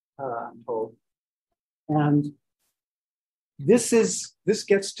 I'm told. And this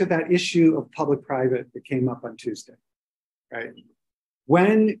gets to that issue of public-private that came up on Tuesday, right?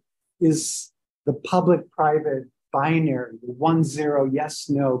 When is the public-private binary, the 1-0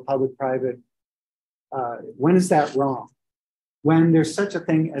 yes/no public-private, when is that wrong? When there's such a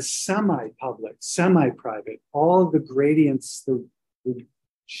thing as semi-public, semi-private, all of the gradients, the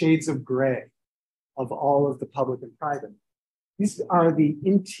shades of gray of all of the public and private. These are the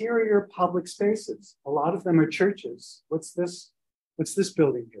interior public spaces. A lot of them are churches. What's this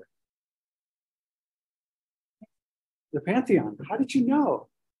building here? The Pantheon. How did you know?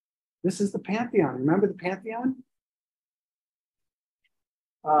 This is the Pantheon. Remember the Pantheon?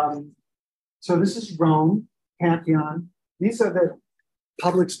 So this is Rome, Pantheon. These are the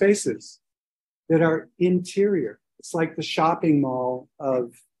public spaces that are interior. It's like the shopping mall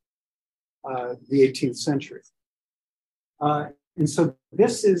of the 18th century. And so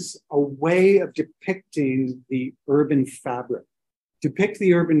this is a way of depicting the urban fabric. Depict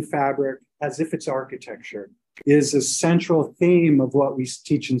the urban fabric as if it's architecture is a central theme of what we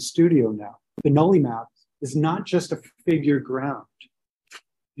teach in studio now. The Noli map is not just a figure ground.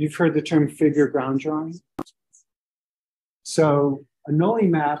 You've heard the term figure ground drawing? So a Noli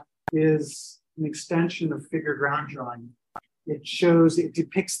map is an extension of figure ground drawing. it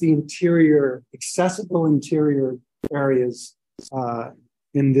depicts the interior, accessible interior areas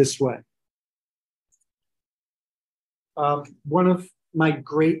in this way. One of my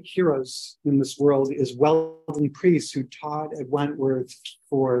great heroes in this world is Weldon Priest, who taught at Wentworth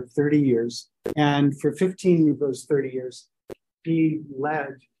for 30 years. And for 15 of those 30 years, he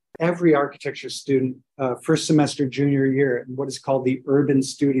led every architecture student first semester junior year in what is called the urban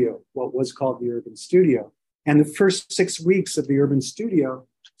studio, what was called the urban studio. And the first 6 weeks of the urban studio,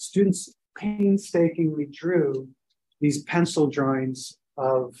 students painstakingly drew these pencil drawings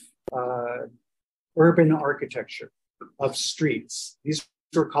of urban architecture, of streets. These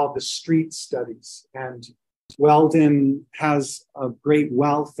were called the street studies. And Weldon has a great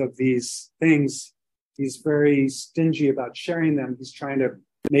wealth of these things. He's very stingy about sharing them. He's trying to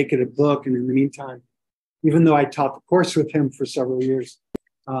make it a book. And in the meantime, even though I taught the course with him for several years,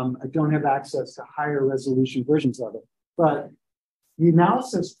 I don't have access to higher resolution versions of it. But the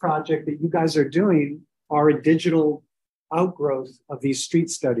analysis project that you guys are doing are a digital outgrowth of these street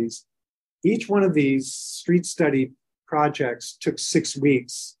studies. Each one of these street study projects took 6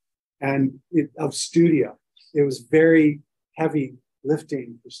 weeks of studio. It was very heavy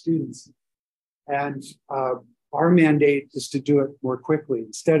lifting for students. And our mandate is to do it more quickly.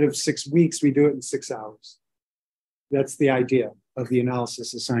 Instead of 6 weeks, we do it in 6 hours. That's the idea of the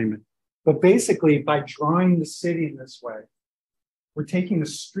analysis assignment. But basically, by drawing the city in this way, we're taking a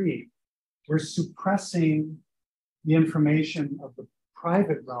street, we're suppressing the information of the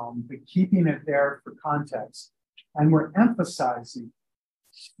private realm, but keeping it there for context. And we're emphasizing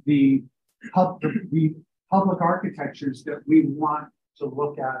the public architectures that we want to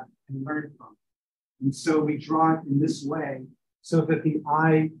look at and learn from. And so we draw it in this way so that the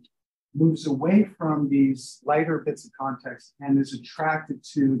eye moves away from these lighter bits of context and is attracted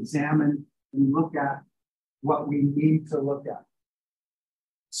to examine and look at what we need to look at.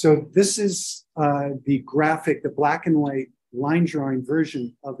 So this is the graphic, the black and white line drawing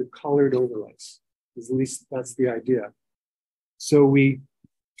version of the colored overlays. At least that's the idea. So we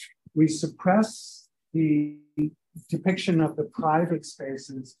suppress the depiction of the private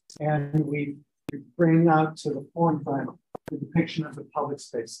spaces and we bring out to the forefront the depiction of the public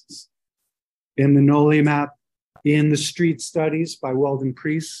spaces. In the Noli map, in the street studies by Weldon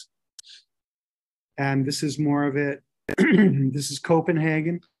Priest. And this is more of it. This is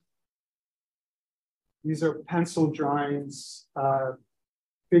Copenhagen. These are pencil drawings,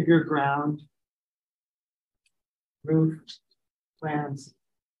 figure ground, roof plans,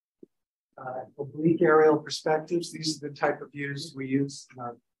 oblique aerial perspectives. These are the type of views we use in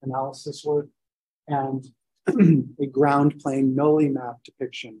our analysis work. And a ground plane Noli map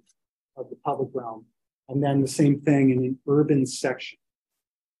depiction of the public realm. And then the same thing in an urban section.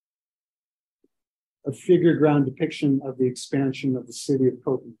 A figure ground depiction of the expansion of the city of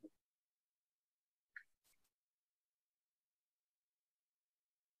Copenhagen.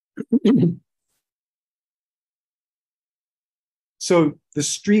 So the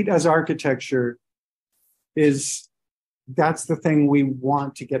street as architecture that's the thing we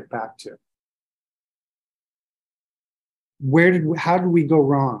want to get back to. How did we go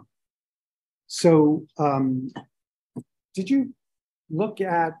wrong? So did you look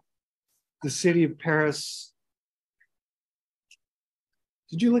at the city of Paris?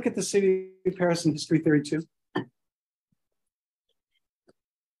 Did you look at the city of Paris in History 32?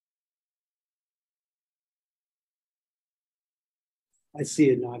 I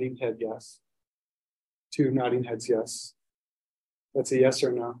see a nodding head, yes. 2 nodding heads, yes. That's a yes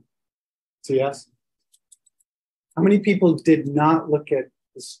or no? It's a yes. How many people did not look at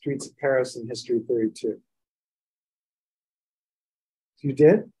the streets of Paris in History 32? You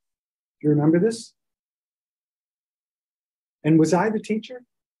did? Do you remember this? And was I the teacher?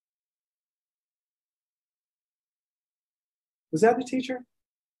 Was that the teacher?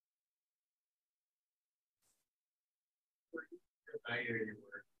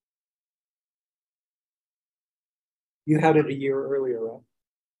 You had it a year earlier, right?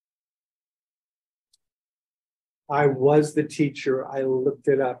 I was the teacher. I looked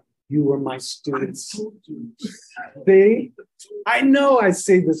it up. You were my students. See? I know I've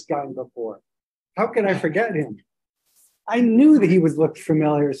seen this guy before. How could I forget him? I knew that he was looked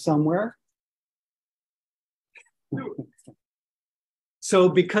familiar somewhere. So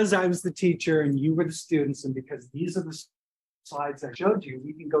because I was the teacher and you were the students, and because these are the slides I showed you,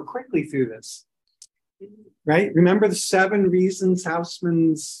 we can go quickly through this. Right? Remember the 7 reasons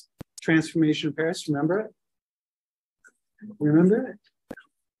Haussmann's transformation of Paris? Remember it? Remember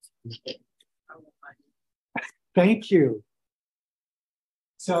it? Thank you.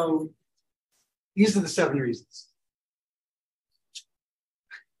 So these are the 7 reasons.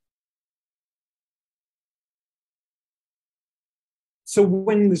 So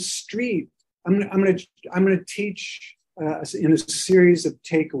when the street, I'm gonna teach in a series of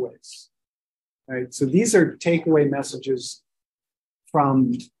takeaways. Right. So these are takeaway messages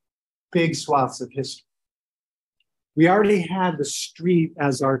from big swaths of history. We already had the street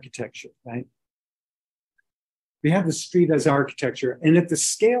as architecture, right? We have the street as architecture, and at the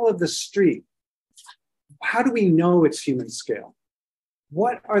scale of the street, how do we know it's human scale?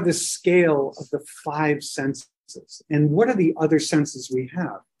 What are the scale of the five senses? And what are the other senses we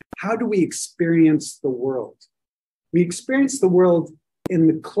have? How do we experience the world? We experience the world in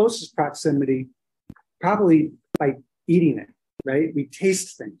the closest proximity, probably by eating it, right? We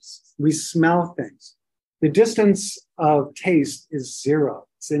taste things, we smell things. The distance of taste is zero.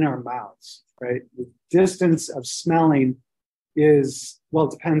 It's in our mouths, right? The distance of smelling is, well,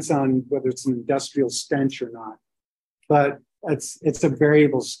 it depends on whether it's an industrial stench or not, but it's a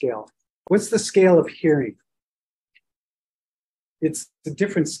variable scale. What's the scale of hearing? It's a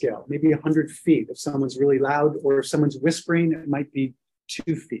different scale, maybe 100 feet. If someone's really loud, or if someone's whispering, it might be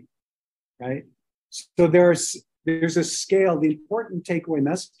 2 feet, right? So there's a scale. The important takeaway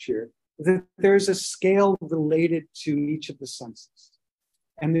message here is that there's a scale related to each of the senses.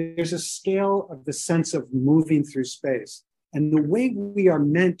 And there's a scale of the sense of moving through space. And the way we are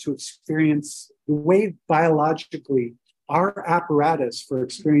meant to experience, the way biologically our apparatus for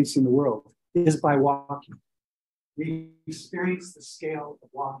experiencing the world is by walking. We experience the scale of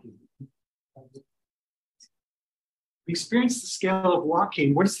walking. We experience the scale of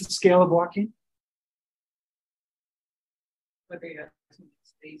walking. What is the scale of walking? Whether you have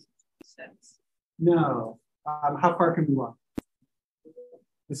space sense. No. How far can we walk?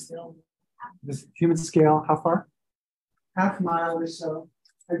 This human scale, how far? Half mile or so.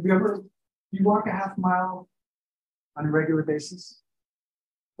 Have you walk a half mile on a regular basis?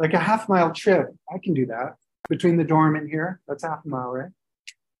 Like a half mile trip, I can do that. Between the dorm and here, that's half a mile, right?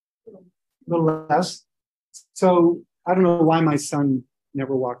 A little less. So I don't know why my son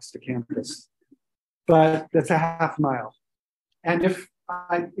never walks to campus, but that's a half mile. And if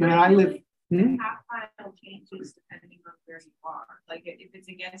I live. Half mile changes depending on where you are. Like if it's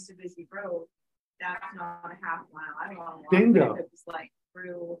against a busy road, that's not a half mile. I don't want to walk. Bingo. If it's like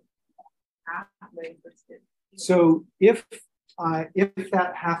through halfway. So if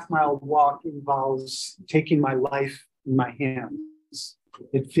that half mile walk involves taking my life in my hands,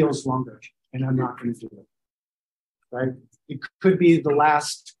 it feels longer, and I'm not going to do it. Right? It could be the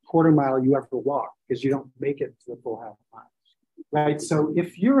last quarter mile you ever walk because you don't make it to the full half mile. Right? So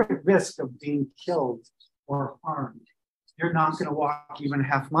if you're at risk of being killed or harmed, you're not going to walk even a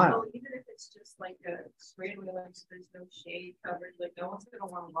half mile. Well, even if it's just like a straightaway, like there's no shade covered, like no one's going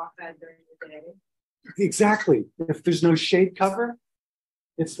to want to walk that during the day. Exactly. If there's no shade cover,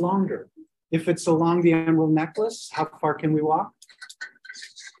 it's longer. If it's along the Emerald Necklace, how far can we walk?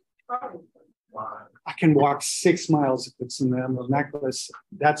 I can walk 6 miles if it's in the Emerald Necklace.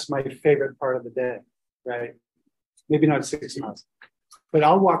 That's my favorite part of the day, right? Maybe not 6 miles, but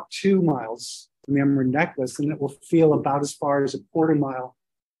I'll walk 2 miles in the Emerald Necklace, and it will feel about as far as a quarter mile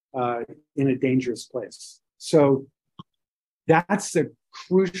in a dangerous place. So that's a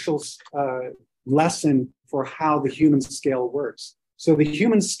crucial lesson for how the human scale works. So the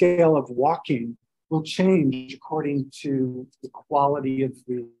human scale of walking will change according to the quality of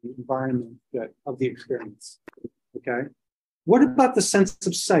the environment of the experience. Okay. What about the sense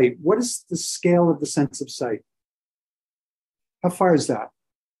of sight? What is the scale of the sense of sight? How far is that?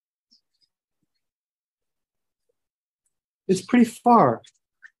 It's pretty far.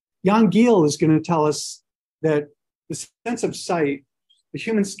 Jan Giel is going to tell us that the sense of sight, the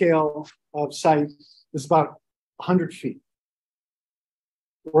human scale of sight, is about 100 feet.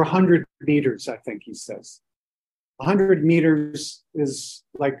 Or 100 meters, I think he says. 100 meters is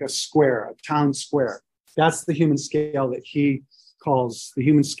like a square, a town square. That's the human scale that he calls the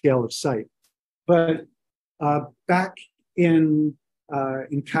human scale of sight. But back in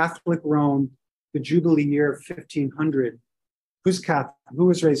Catholic Rome, the Jubilee year of 1500, who's Catholic? Who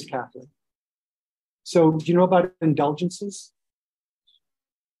was raised Catholic? So do you know about indulgences?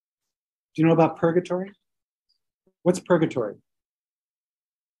 Do you know about purgatory? What's purgatory?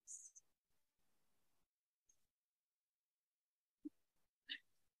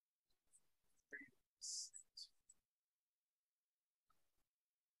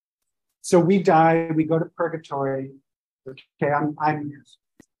 So we die, we go to purgatory. Okay, I'm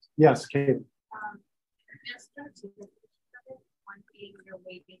yes, Kate. You're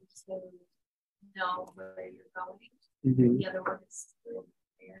waiting to know where you're going. Mm-hmm. The other one is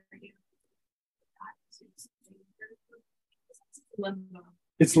where you limbo.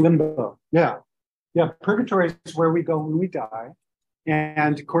 It's limbo. Yeah. Yeah. Purgatory is where we go when we die.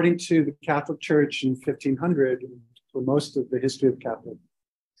 And according to the Catholic Church in 1500, for most of the history of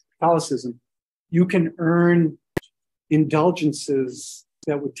Catholicism, you can earn indulgences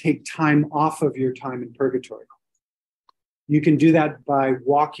that would take time off of your time in purgatory. You can do that by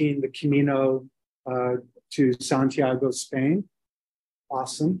walking the Camino to Santiago, Spain.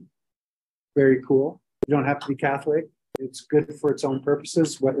 Awesome. Very cool. You don't have to be Catholic. It's good for its own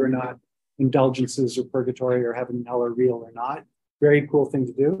purposes, whether or not indulgences or purgatory or heaven and hell are real or not. Very cool thing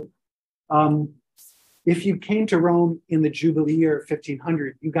to do. If you came to Rome in the Jubilee year of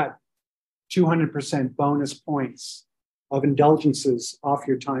 1500, you got 200% bonus points of indulgences off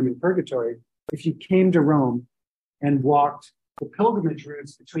your time in purgatory if you came to Rome and walked the pilgrimage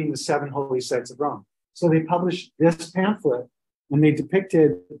routes between the 7 holy sites of Rome. So they published this pamphlet and they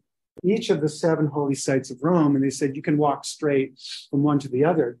depicted each of the 7 holy sites of Rome, and they said you can walk straight from one to the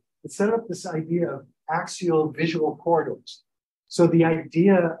other. It set up this idea of axial visual corridors. So the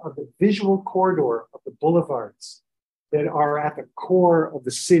idea of the visual corridor of the boulevards that are at the core of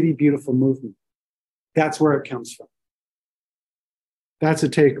the City Beautiful movement, that's where it comes from. That's a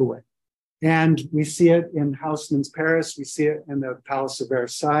takeaway. And we see it in Haussmann's Paris. We see it in the Palace of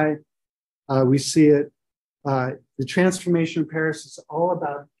Versailles. We see it, the transformation of Paris is all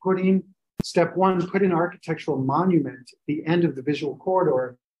about step one, put an architectural monument at the end of the visual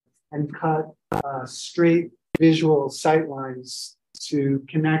corridor and cut straight visual sight lines to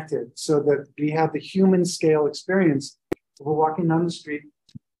connect it so that we have the human scale experience. We're walking down the street,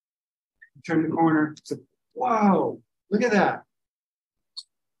 turn the corner, it's like, wow, look at that.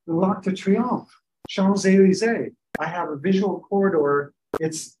 The L'Arc de Triomphe, Champs-Élysées. I have a visual corridor.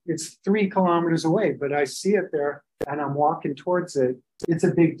 It's 3 kilometers away, but I see it there and I'm walking towards it. It's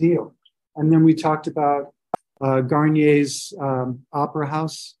a big deal. And then we talked about Garnier's Opera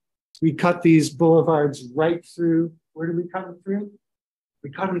House. We cut these boulevards right through. Where did we cut them through?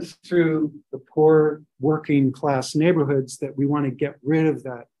 We cut them through the poor working class neighborhoods that we want to get rid of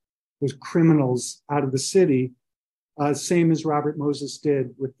those criminals out of the city. Same as Robert Moses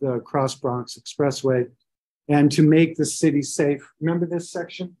did with the Cross Bronx Expressway, and to make the city safe. Remember this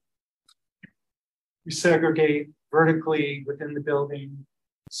section? We segregate vertically within the building.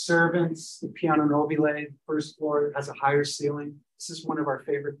 Servants, the piano nobile, first floor has a higher ceiling. This is one of our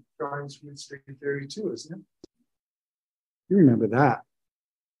favorite drawings from Street Theory too, isn't it? You remember that.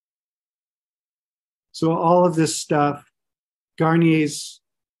 So all of this stuff, Garnier's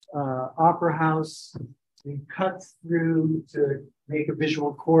Opera House, we cut through to make a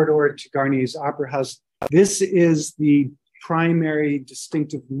visual corridor to Garnier's Opera House. This is the primary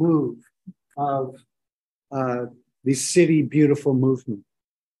distinctive move of the City Beautiful movement.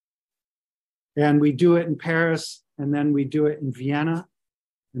 And we do it in Paris, and then we do it in Vienna,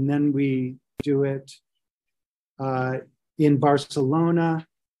 and then we do it in Barcelona.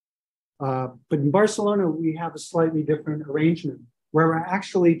 But in Barcelona, we have a slightly different arrangement where we're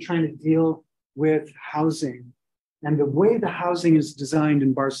actually trying to deal with housing. And the way the housing is designed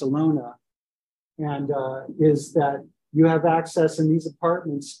in Barcelona is that you have access in these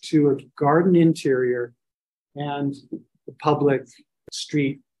apartments to a garden interior and the public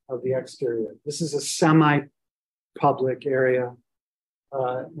street of the exterior. This is a semi-public area,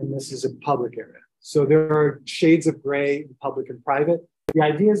 and this is a public area. So there are shades of gray in public and private. The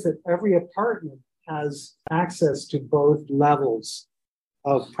idea is that every apartment has access to both levels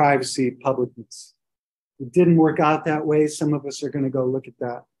of privacy, publicness. It didn't work out that way. Some of us are going to go look at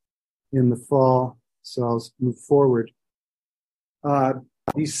that in the fall, so I'll move forward.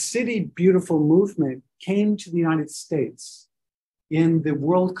 The City Beautiful movement came to the United States in the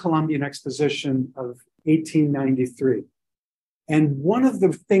World Columbian Exposition of 1893. And one of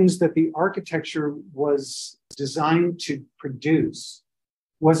the things that the architecture was designed to produce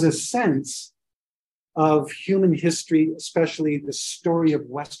was a sense of human history, especially the story of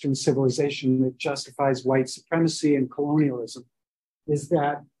Western civilization that justifies white supremacy and colonialism, is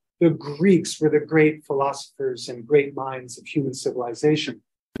that the Greeks were the great philosophers and great minds of human civilization.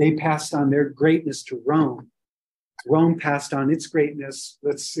 They passed on their greatness to Rome. Rome passed on its greatness.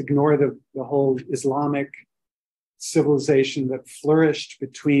 Let's ignore the whole Islamic civilization that flourished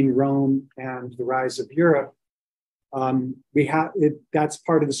between Rome and the rise of Europe. That's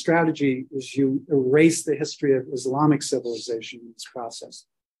part of the strategy, is you erase the history of Islamic civilization in this process.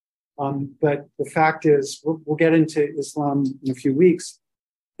 But the fact is, we'll get into Islam in a few weeks,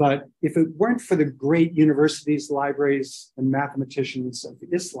 but if it weren't for the great universities, libraries, and mathematicians of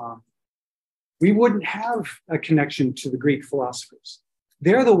Islam, we wouldn't have a connection to the Greek philosophers.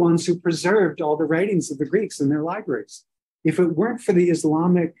 They're the ones who preserved all the writings of the Greeks in their libraries. If it weren't for the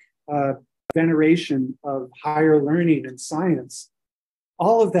Islamic veneration of higher learning and science,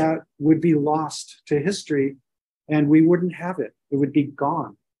 all of that would be lost to history and we wouldn't have it. It would be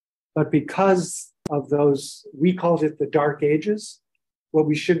gone. But because of those, we called it the Dark Ages. What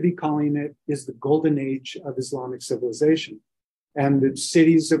we should be calling it is the Golden Age of Islamic civilization. And the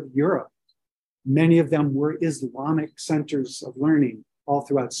cities of Europe, many of them were Islamic centers of learning, all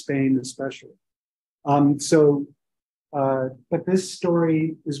throughout Spain especially. But this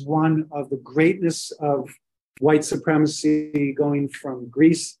story is one of the greatness of white supremacy going from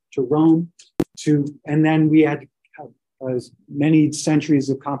Greece to Rome and then we had many centuries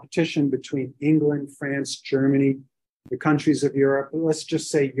of competition between England, France, Germany, the countries of Europe. Let's just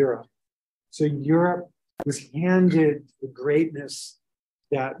say Europe. So Europe was handed the greatness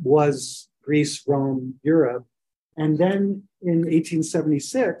that was Greece, Rome, Europe. And then in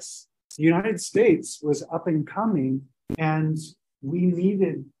 1876, the United States was up and coming, and we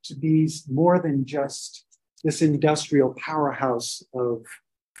needed to be more than just this industrial powerhouse of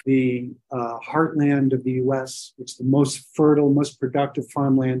the heartland of the US, which is the most fertile, most productive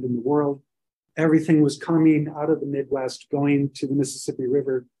farmland in the world. Everything was coming out of the Midwest, going to the Mississippi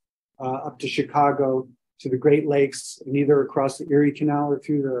River, up to Chicago, to the Great Lakes, and either across the Erie Canal or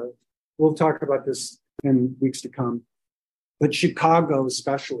through we'll talk about this in weeks to come. But Chicago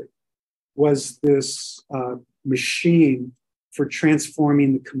especially was this machine for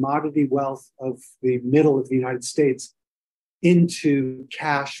transforming the commodity wealth of the middle of the United States into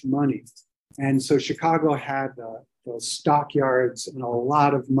cash money. And so Chicago had the stockyards and a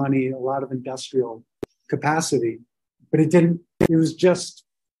lot of money, a lot of industrial capacity, but it was just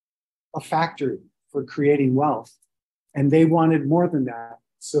a factory for creating wealth. And they wanted more than that.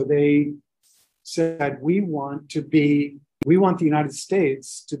 So they said, we want the United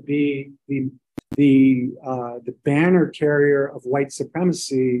States to be the banner carrier of white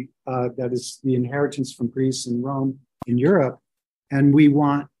supremacy that is the inheritance from Greece and Rome in Europe, and we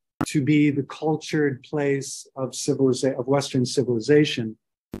want to be the cultured place of Western civilization.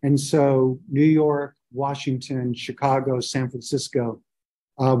 And so New York, Washington, Chicago, San Francisco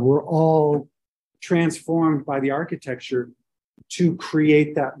were all transformed by the architecture to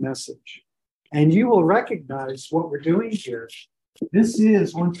create that message. And you will recognize what we're doing here. This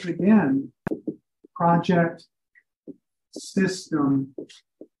is, once again, project, system,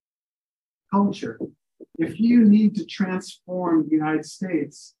 culture. If you need to transform the United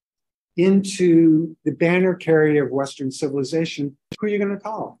States into the banner carrier of Western civilization, who are you going to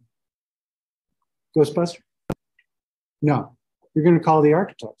call? Ghostbuster? No, you're going to call the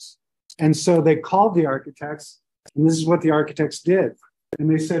architects. And so they called the architects, and this is what the architects did. And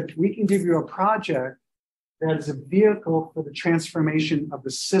they said, we can give you a project that is a vehicle for the transformation of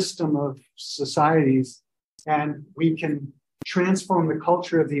the system of societies, and we can transform the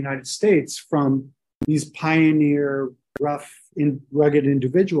culture of the United States from these pioneer, rough, rugged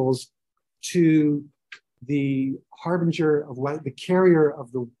individuals to the harbinger of the carrier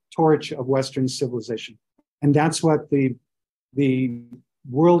of the torch of Western civilization. And that's what the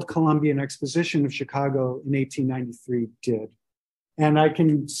World Columbian Exposition of Chicago in 1893 did. And I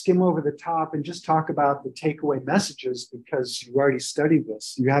can skim over the top and just talk about the takeaway messages because you already studied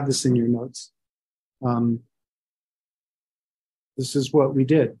this. You have this in your notes. This is what we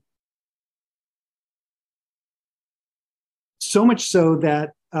did. So much so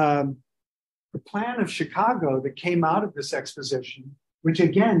that the plan of Chicago that came out of this exposition, which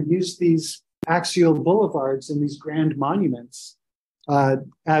again used these axial boulevards and these grand monuments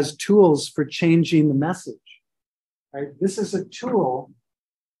as tools for changing the message. Right? This is a tool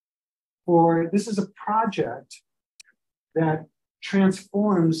this is a project that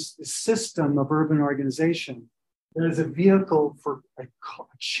transforms the system of urban organization that is a vehicle for a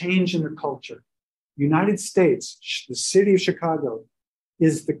change in the culture. United States, the city of Chicago,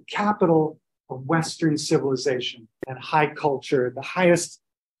 is the capital of Western civilization and high culture, the highest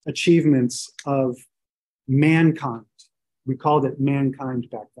achievements of mankind. We called it mankind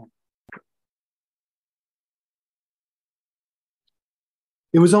back then.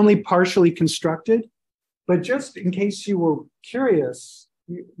 It was only partially constructed, but just in case you were curious,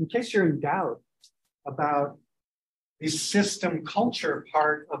 in case you're in doubt about the system culture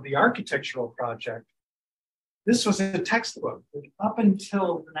part of the architectural project, this was a textbook up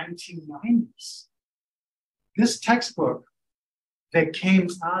until the 1990s. This textbook that came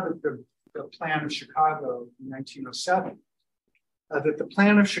out of the Plan of Chicago in 1907, that the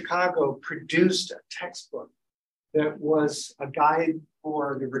Plan of Chicago produced a textbook that was a guide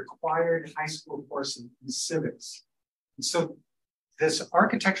for the required high school course in civics. And so this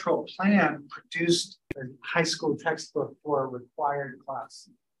architectural plan produced a high school textbook for a required class.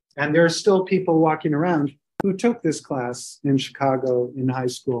 And there are still people walking around who took this class in Chicago in high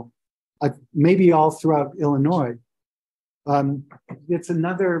school, maybe all throughout Illinois. It's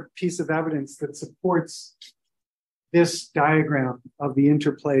another piece of evidence that supports this diagram of the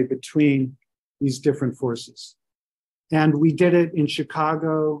interplay between these different forces. And we did it in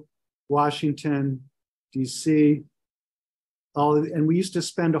Chicago, Washington, DC, and we used to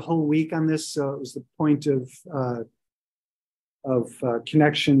spend a whole week on this, so it was the point of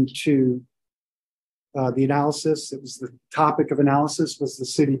connection to the analysis. It was the topic of analysis was the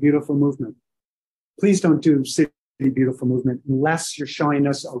City Beautiful movement. Please don't do City Beautiful movement unless you're showing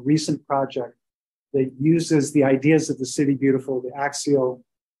us a recent project that uses the ideas of the City Beautiful, the axial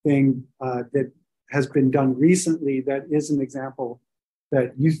thing that has been done recently that is an example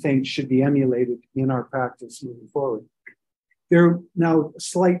that you think should be emulated in our practice moving forward. There now a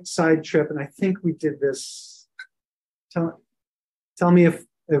slight side trip, and I think we did this. Tell me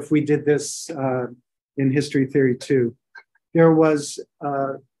if we did this in history theory too. There was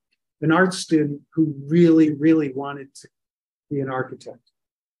an art student who really, really wanted to be an architect,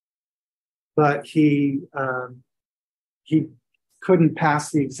 but he couldn't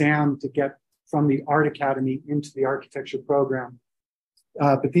pass the exam to get from the art academy into the architecture program.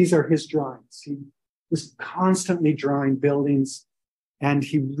 But these are his drawings. He was constantly drawing buildings, and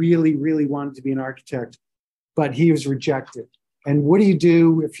he really, really wanted to be an architect, but he was rejected. And what do you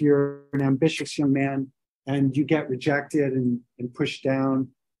do if you're an ambitious young man and you get rejected and pushed down?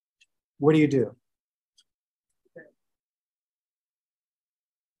 What do you do?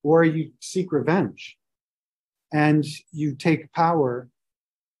 Or you seek revenge and you take power.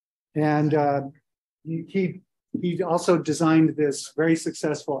 And he also designed this very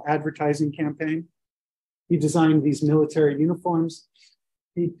successful advertising campaign. He designed these military uniforms.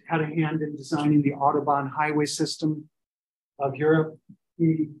 He had a hand in designing the Autobahn highway system of Europe.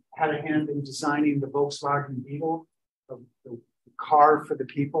 He had a hand in designing the Volkswagen Beetle, the car for the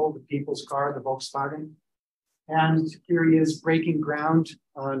people, the people's car, the Volkswagen. And here he is breaking ground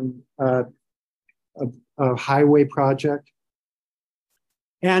on a highway project.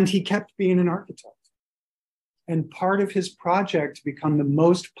 And he kept being an architect. And part of his project to become the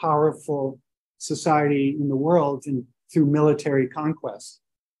most powerful society in the world through military conquest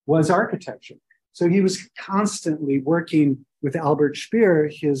was architecture. So he was constantly working with Albert Speer,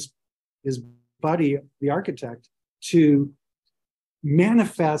 his buddy, the architect, to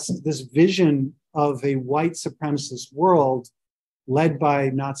manifest this vision of a white supremacist world led by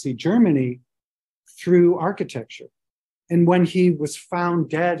Nazi Germany through architecture. And when he was found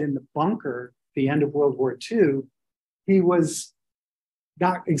dead in the bunker at the end of World War II, he was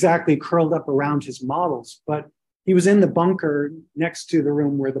not exactly curled up around his models, but he was in the bunker next to the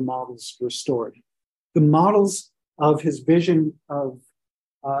room where the models were stored. The models of his vision of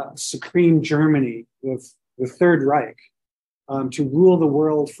supreme Germany with the Third Reich to rule the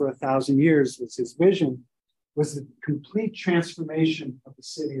world for 1,000 years was his vision, was the complete transformation of the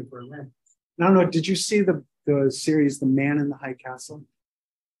city of Berlin. And I don't know, did you see the series, The Man in the High Castle?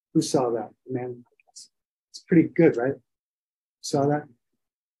 Who saw that? The Man in the High Castle. It's pretty good, right? Saw that?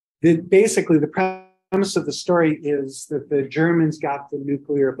 Basically, the premise of the story is that the Germans got the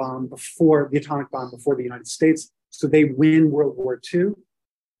nuclear bomb before the atomic bomb before the United States. So they win World War II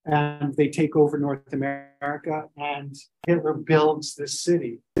and they take over North America, and Hitler builds this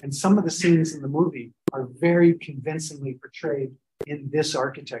city. And some of the scenes in the movie are very convincingly portrayed in this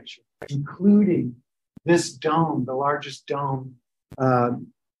architecture, including this dome, the largest dome.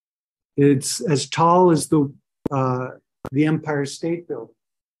 It's as tall as the Empire State Building.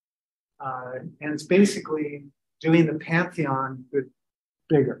 And it's basically doing the Pantheon but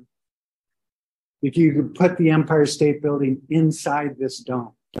bigger. If you could put the Empire State Building inside this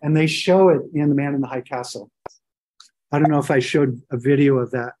dome. And they show it in The Man in the High Castle. I don't know if I showed a video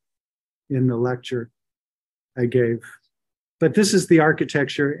of that in the lecture I gave. But this is the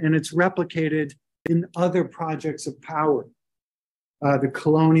architecture, and it's replicated in other projects of power.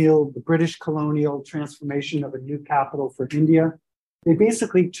 The British colonial transformation of a new capital for India. They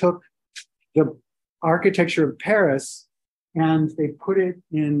basically took the architecture of Paris and they put it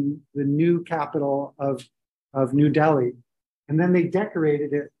in the new capital of New Delhi. And then they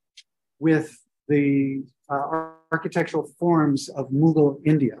decorated it with the architectural forms of Mughal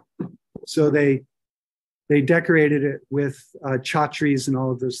India. So they decorated it with chhatris and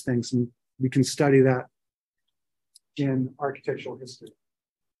all of those things. And we can study that in architectural history.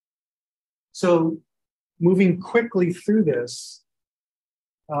 So moving quickly through this,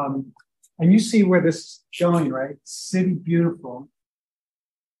 and you see where this is going, right? City Beautiful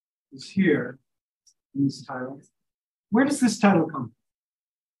is here in this title. Where does this title come from?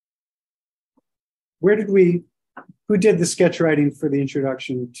 who did the sketch writing for the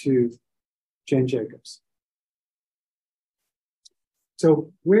introduction to Jane Jacobs?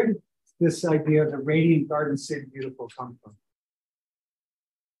 So where did this idea of the radiant garden city beautiful come from?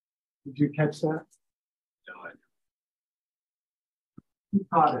 Did you catch that? No, I Who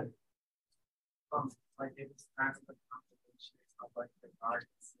caught it? Like it was kind of a combination of like the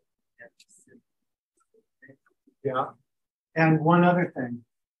gardens and the city. Yeah. And one other thing.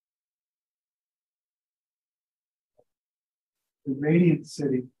 The radiant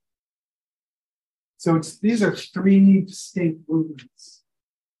city. So these are three distinct movements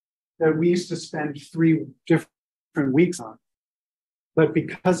that we used to spend 3 different weeks on. But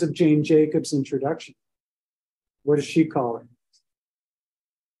because of Jane Jacobs' introduction, what does she call it?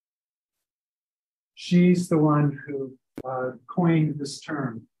 She's the one who coined this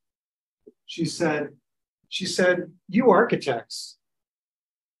term. She said, you architects.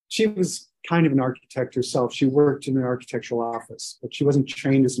 She was kind of an architect herself. She worked in an architectural office, but she wasn't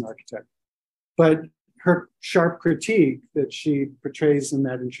trained as an architect. But her sharp critique that she portrays in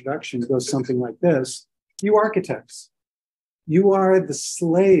that introduction goes something like this: you architects, you are the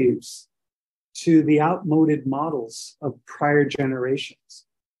slaves to the outmoded models of prior generations.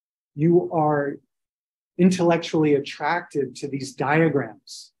 You are intellectually attracted to these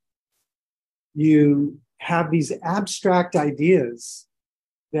diagrams. You have these abstract ideas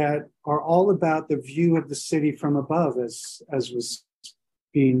that are all about the view of the city from above, as was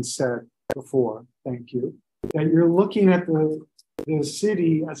being said before. Thank you. That you're looking at the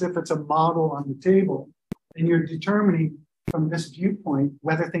city as if it's a model on the table, and you're determining from this viewpoint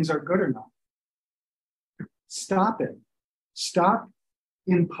whether things are good or not. Stop it. Stop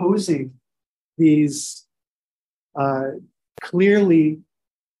imposing these clearly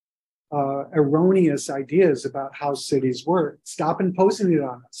erroneous ideas about how cities work. Stop imposing it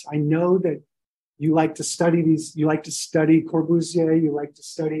on us. I know that you like to study these, you like to study Corbusier, you like to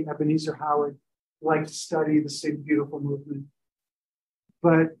study Ebenezer Howard, you like to study the City Beautiful movement.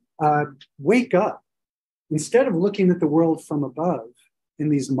 But wake up. Instead of looking at the world from above in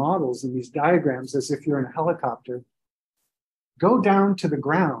these models and these diagrams as if you're in a helicopter, go down to the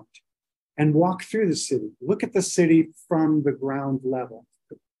ground and walk through the city. Look at the city from the ground level.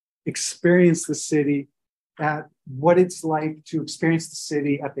 Experience the city at what it's like to experience the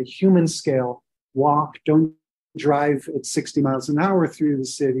city at the human scale. Walk, don't drive at 60 miles an hour through the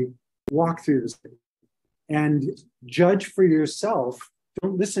city. Walk through the city and judge for yourself.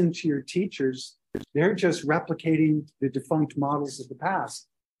 Don't listen to your teachers. They're just replicating the defunct models of the past.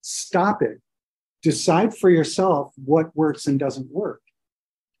 Stop it. Decide for yourself what works and doesn't work.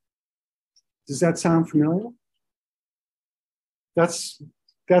 Does that sound familiar? That's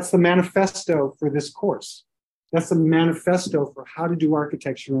the manifesto for this course. That's the manifesto for how to do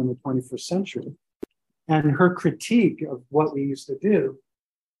architecture in the 21st century. And her critique of what we used to do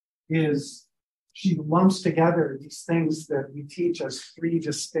is she lumps together these things that we teach as 3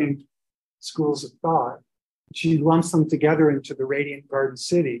 distinct schools of thought. She lumps them together into the Radiant Garden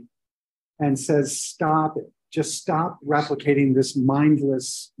City and says, stop it. Just stop replicating this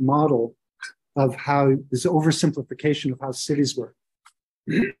mindless model of how, this oversimplification of how cities work.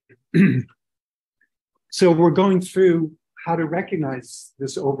 So we're going through how to recognize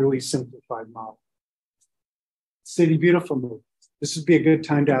this overly simplified model. City Beautiful movement. This would be a good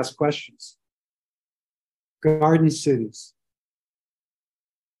time to ask questions. Garden cities.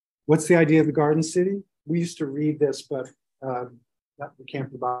 What's the idea of the garden city? We used to read this, but we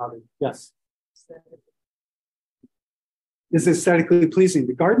can't be bothered. Yes. Is aesthetically pleasing.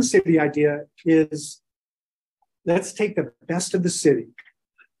 The garden city idea is, let's take the best of the city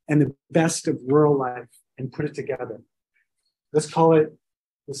and the best of rural life and put it together. Let's call it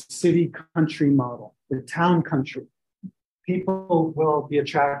the city country model, the town country. People will be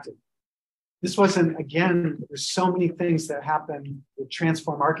attracted. This wasn't, again, there's so many things that happen that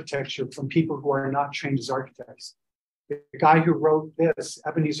transform architecture from people who are not trained as architects. The guy who wrote this,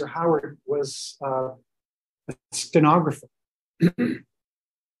 Ebenezer Howard, was a stenographer,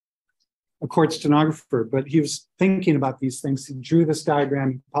 a court stenographer, but he was thinking about these things. He drew this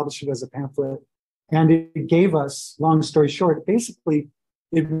diagram, he published it as a pamphlet, and it gave us, long story short, basically,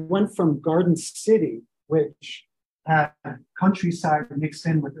 it went from Garden City, which had countryside mixed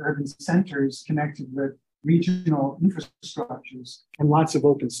in with urban centers connected with regional infrastructures and lots of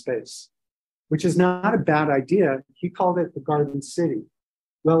open space, which is not a bad idea. He called it the Garden City.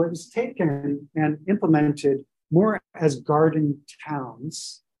 Well, it was taken and implemented more as garden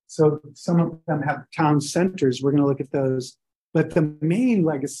towns. So some of them have town centers. We're going to look at those. But the main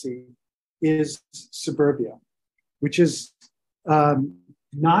legacy is suburbia, which is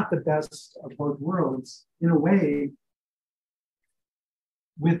not the best of both worlds. In a way,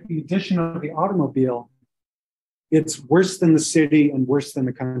 with the addition of the automobile, it's worse than the city and worse than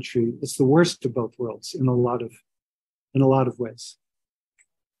the country. It's the worst of both worlds in a lot of ways.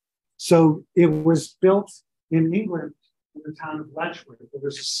 So it was built in England in the town of Letchworth. There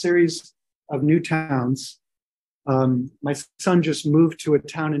was a series of new towns. My son just moved to a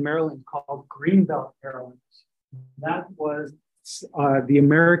town in Maryland called Greenbelt, Maryland. That was the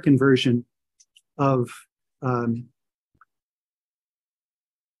American version of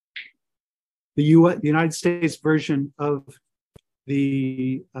the United States version of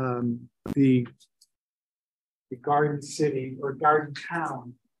the Garden City or Garden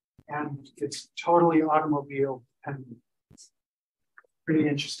Town, and it's totally automobile dependent. Pretty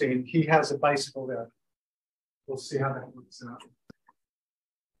interesting. He has a bicycle there. We'll see how that works out.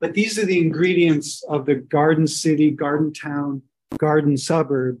 But these are the ingredients of the Garden City, Garden Town, Garden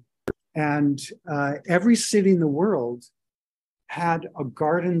Suburb, and every city in the world had a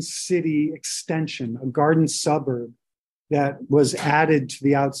Garden City extension, a garden suburb that was added to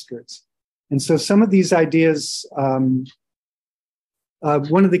the outskirts. And so some of these ideas, one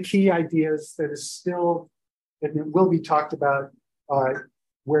of the key ideas that is still, and it will be talked about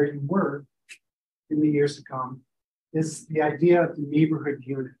where you were in the years to come, is the idea of the neighborhood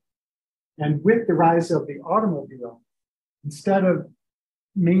unit. And with the rise of the automobile, instead of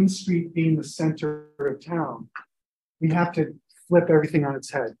Main Street being the center of town, we have to flip everything on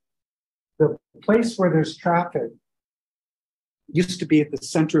its head. The place where there's traffic used to be at the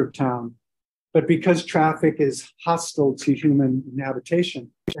center of town, but because traffic is hostile to human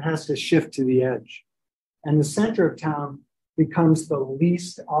habitation, it has to shift to the edge. And the center of town becomes the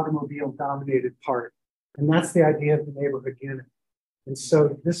least automobile-dominated part. And that's the idea of the neighborhood unit. And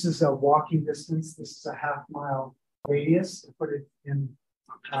so this is a walking distance. This is a half-mile radius, to put it in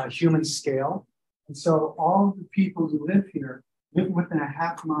human scale. And so all the people who live here live within a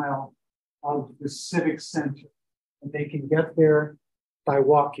half-mile of the civic center. And they can get there by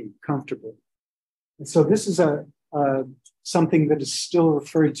walking comfortably. And so this is something that is still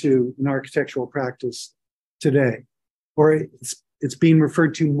referred to in architectural practice today, or it's being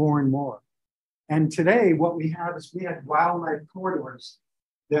referred to more and more. And today, what we have is we have wildlife corridors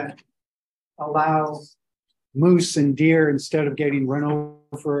that allow moose and deer, instead of getting run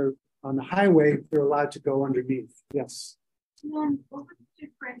over on the highway, they're allowed to go underneath. Yes. And then what was the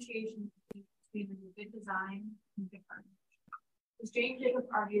differentiation between the good design and good art? Because James Jacobs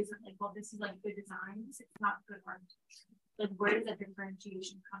argues that, like, well, this is like good designs, it's not good architecture. Like, where does that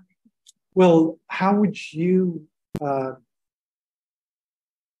differentiation come in? Well, how would you,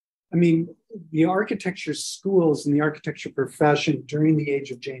 the architecture schools and the architecture profession during the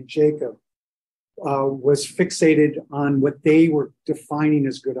age of James Jacob was fixated on what they were defining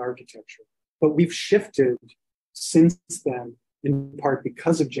as good architecture. But we've shifted since then, in part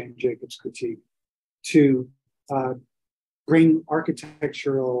because of James Jacobs' critique, to bring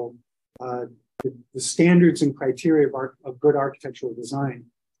architectural, the standards and criteria of good architectural design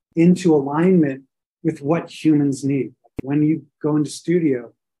into alignment with what humans need. When you go into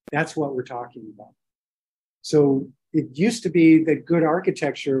studio, that's what we're talking about. So it used to be that good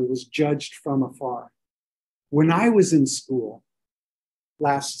architecture was judged from afar. When I was in school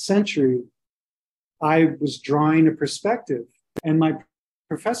last century, I was drawing a perspective, and my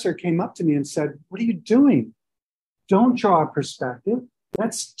professor came up to me and said, "What are you doing? Don't draw a perspective.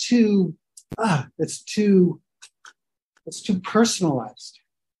 That's too personalized.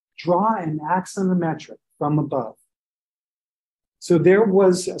 Draw an axonometric from above." So there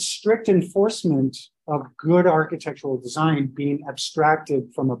was a strict enforcement of good architectural design being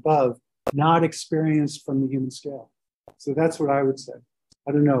abstracted from above, not experienced from the human scale. So that's what I would say.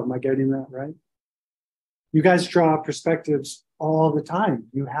 I don't know, am I getting that right? You guys draw perspectives all the time.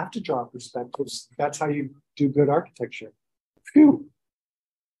 You have to draw perspectives. That's how you do good architecture. Phew.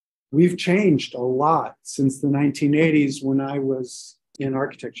 We've changed a lot since the 1980s when I was in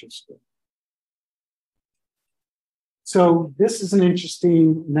architecture school. So this is an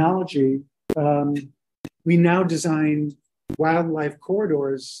interesting analogy. We now design wildlife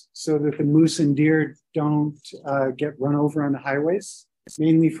corridors so that the moose and deer don't get run over on the highways,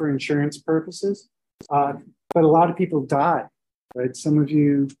 mainly for insurance purposes. But a lot of people die, right? Some of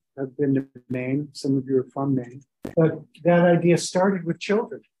you have been to Maine, some of you are from Maine. But that idea started with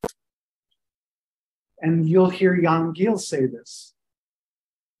children. And you'll hear Jan Gehl say this.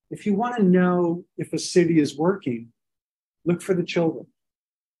 If you want to know if a city is working, look for the children.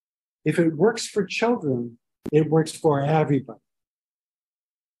 If it works for children, it works for everybody.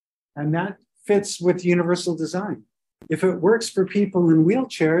 And that fits with universal design. If it works for people in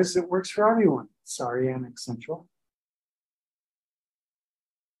wheelchairs, it works for everyone. Sorry, Annex Central.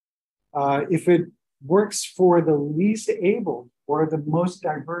 If it works for the least able or the most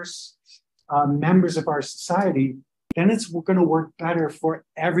diverse members of our society, then it's going to work better for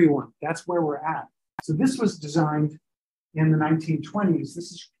everyone. That's where we're at. So this was designed in the 1920s.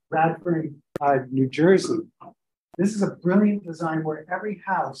 This is Radford, New Jersey. This is a brilliant design where every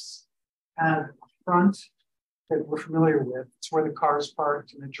house had a front that we're familiar with. It's where the cars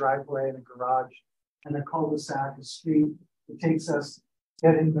parked, and a driveway, and a garage, and a cul-de-sac, a street. It takes us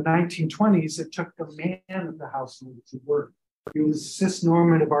that in the 1920s, it took the man of the household to work. It was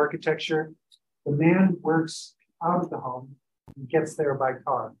cis-normative architecture. The man works out of the home and gets there by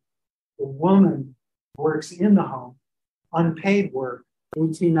car. The woman works in the home, unpaid work,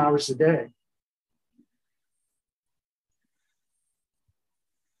 18 hours a day.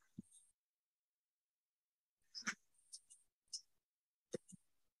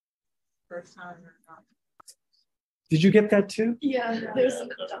 First time or not. Did you get that too? Yeah, there's an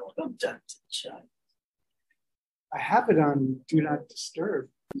objective check. I have it on Do Not Disturb.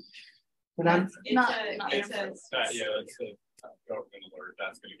 But I'm It Not- says, not it says, Yeah, that's the government alert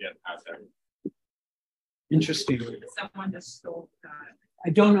that's going to get out there. interesting. someone just stole that. I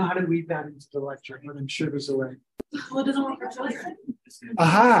don't know how to weave that into the lecture, but I'm sure there's a way. Well, it doesn't work for children.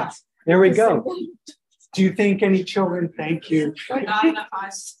 Aha, there we go. Do you think any children? Thank you. Not enough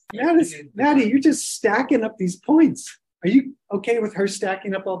eyes. Maddie, you're just stacking up these points. Are you okay with her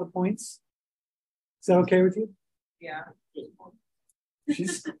stacking up all the points? Is that okay with you? Yeah.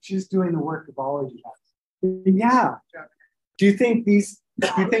 She's doing the work of all of you guys. Yeah. Do you think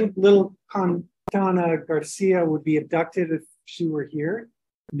little Contana Garcia would be abducted if she were here?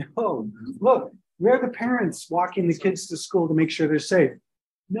 No. Look, where are the parents walking the kids to school to make sure they're safe?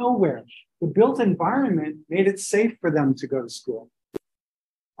 Nowhere. The built environment made it safe for them to go to school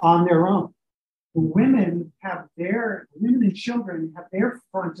on their own. The women and children have their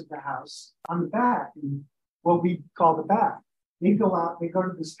front of the house on the back, in what we call the back. They go out, they go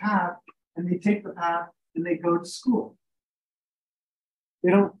to this path, and they take the path and they go to school.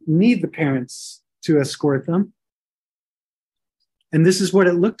 They don't need the parents to escort them. And this is what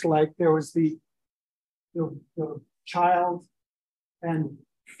it looked like. There was the child and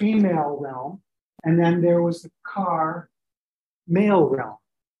female realm, and then there was the car male realm.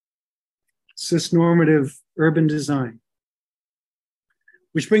 Cis-normative urban design.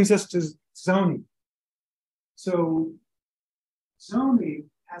 Which brings us to zoning. So zoning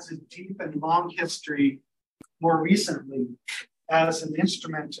has a deep and long history, more recently, as an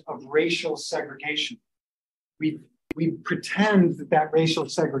instrument of racial segregation. We pretend that racial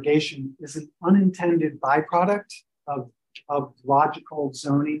segregation is an unintended byproduct of logical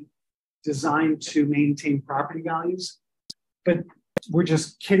zoning designed to maintain property values, but we're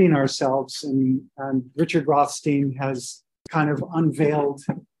just kidding ourselves. And Richard Rothstein has kind of unveiled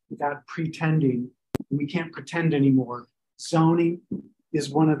that pretending. We can't pretend anymore. Zoning is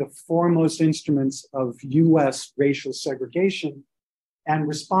one of the foremost instruments of US racial segregation and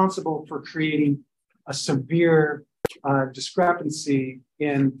responsible for creating a severe discrepancy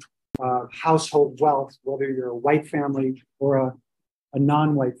in household wealth, whether you're a white family or a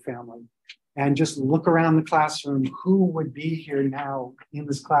non-white family. And just look around the classroom, who would be here now in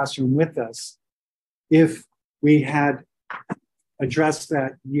this classroom with us if we had addressed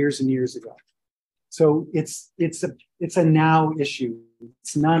that years and years ago. So it's a now issue.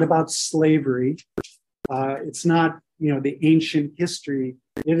 It's not about slavery. It's not the ancient history.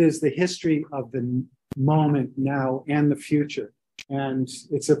 It is the history of the moment now and the future. And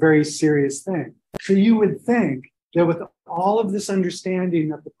it's a very serious thing. So you would think that with all of this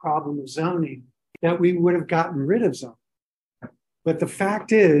understanding of the problem of zoning, that we would have gotten rid of zoning. But the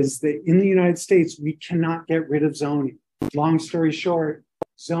fact is that in the United States, we cannot get rid of zoning. Long story short,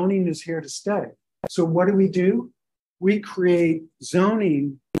 zoning is here to stay. So what do? We create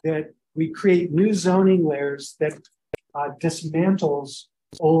new zoning layers that dismantles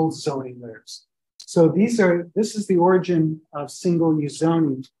old zoning layers. So this is the origin of single-use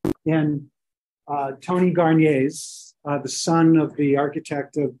zoning. And Tony Garnier's, the son of the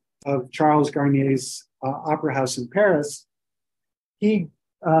architect of Charles Garnier's Opera House in Paris, he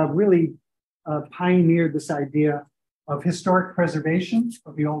really pioneered this idea of historic preservation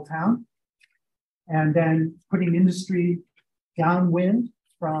of the old town, and then putting industry downwind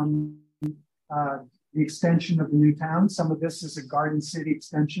from the extension of the new town. Some of this is a Garden City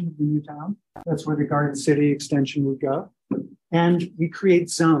extension of the new town. That's where the Garden City extension would go. And we create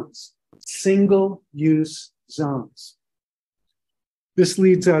zones, single-use zones. This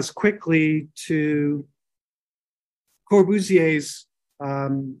leads us quickly to Corbusier's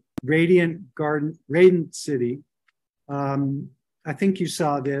Radiant City. I think you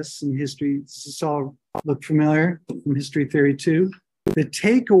saw this in history. This all look familiar from history theory too. The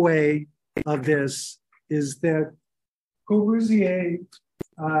takeaway of this is that Corbusier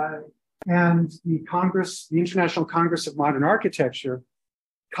and the International Congress of Modern Architecture,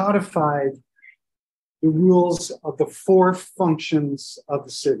 codified the rules of the 4 functions of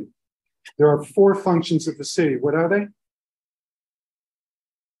the city. There are 4 functions of the city. What are they?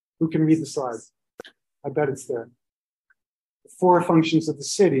 Who can read the slide? I bet it's there. The 4 functions of the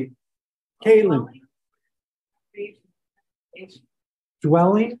city. Caitlin.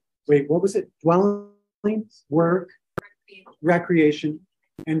 Dwelling. Wait, what was it? Dwelling, work, recreation,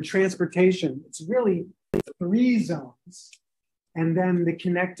 and transportation. It's really 3 zones. And then the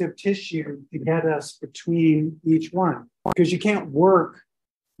connective tissue to get us between each one. Because you can't work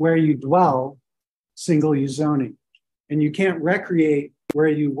where you dwell, single use zoning. And you can't recreate where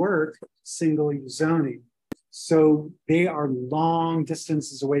you work, single use zoning. So they are long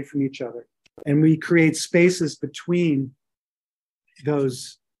distances away from each other. And we create spaces between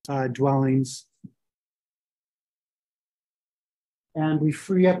those dwellings. And we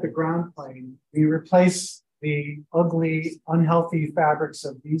free up the ground plane. We replace the ugly, unhealthy fabrics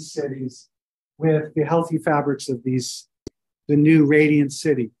of these cities with the healthy fabrics of the new Radiant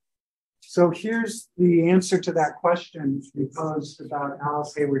City. So here's the answer to that question we posed about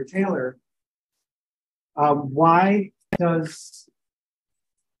Alice Hayward Taylor. Why does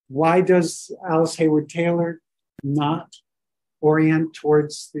Alice Hayward Taylor not orient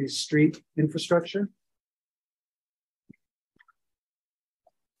towards the street infrastructure?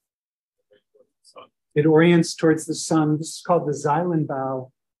 It orients towards the sun. This is called the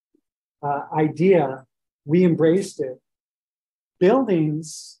Zeilenbau idea. We embraced it.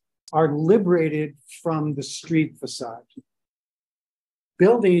 Buildings are liberated from the street facade.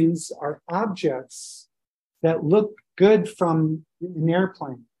 Buildings are objects that look good from an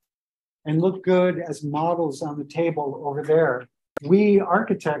airplane and look good as models on the table over there. We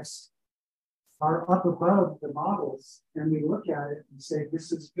architects are up above the models and we look at it and say,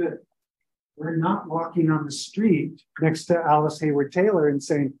 this is good. We're not walking on the street next to Alice Hayward Taylor and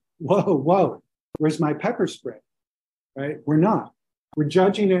saying, whoa, where's my pepper spray, right? We're not. We're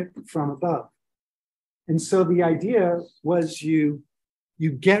judging it from above. And so the idea was you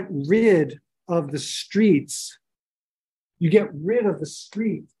get rid of the streets. You get rid of the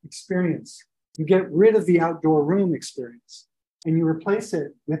street experience. You get rid of the outdoor room experience. And you replace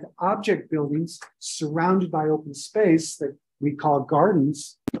it with object buildings surrounded by open space that we call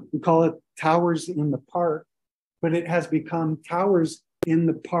gardens. We call it towers in the park, but it has become towers in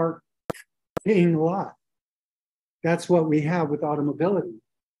the park parking lot. That's what we have with automobility.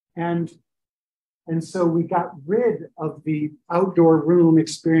 And so we got rid of the outdoor room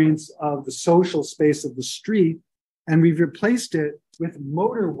experience of the social space of the street, and we've replaced it with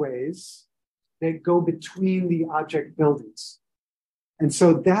motorways that go between the object buildings. And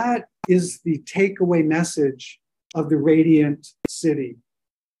so that is the takeaway message of the Radiant City.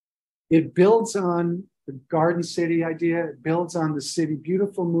 It builds on the Garden City idea, it builds on the City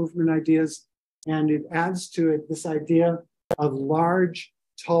Beautiful movement ideas, and it adds to it this idea of large,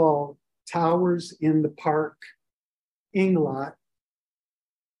 tall towers in the parking lot.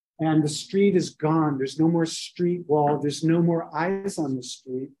 And the street is gone. There's no more street wall. There's no more eyes on the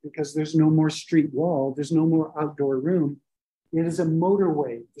street because there's no more street wall. There's no more outdoor room. It is a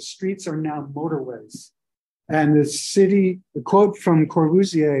motorway. The streets are now motorways. And the quote from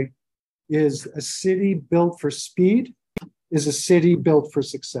Corbusier is, a city built for speed is a city built for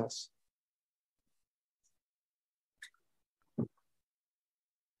success.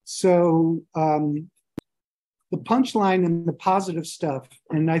 So the punchline and the positive stuff,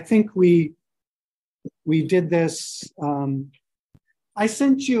 and I think we did this. I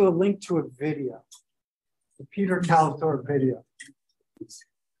sent you a link to a video, the Peter Calathor video.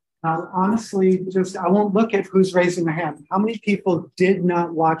 Now, honestly, I won't look at who's raising their hand. How many people did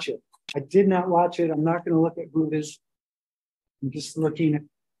not watch it? I did not watch it. I'm not going to look at who it is. I'm just looking at.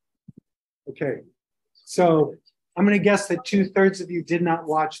 Okay, so I'm going to guess that 2/3 of you did not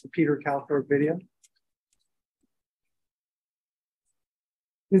watch the Peter Calathor video.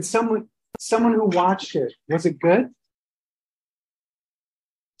 Did someone who watched it, was it good?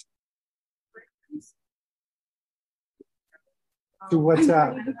 To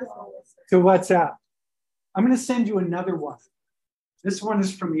WhatsApp. To WhatsApp. I'm going to send you another one. This one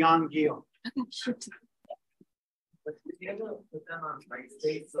is from Jan Giel. But to be able to put them on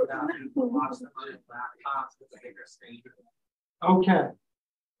MySpace so that people watch them on laptops with a bigger screen. Okay.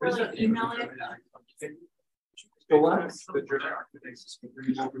 Or like email it. The what? The German architects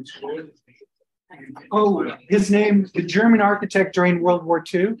bringing over to Oh, his name, the German architect during World War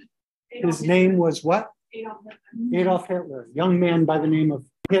II. His name was what? Adolf Hitler. Young man by the name of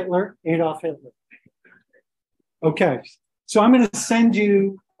Hitler, Adolf Hitler. Okay, so I'm going to send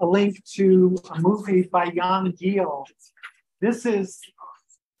you a link to a movie by Jan Giel. This is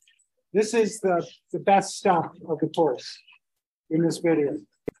the best stuff of the course in this video.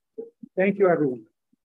 Thank you, everyone.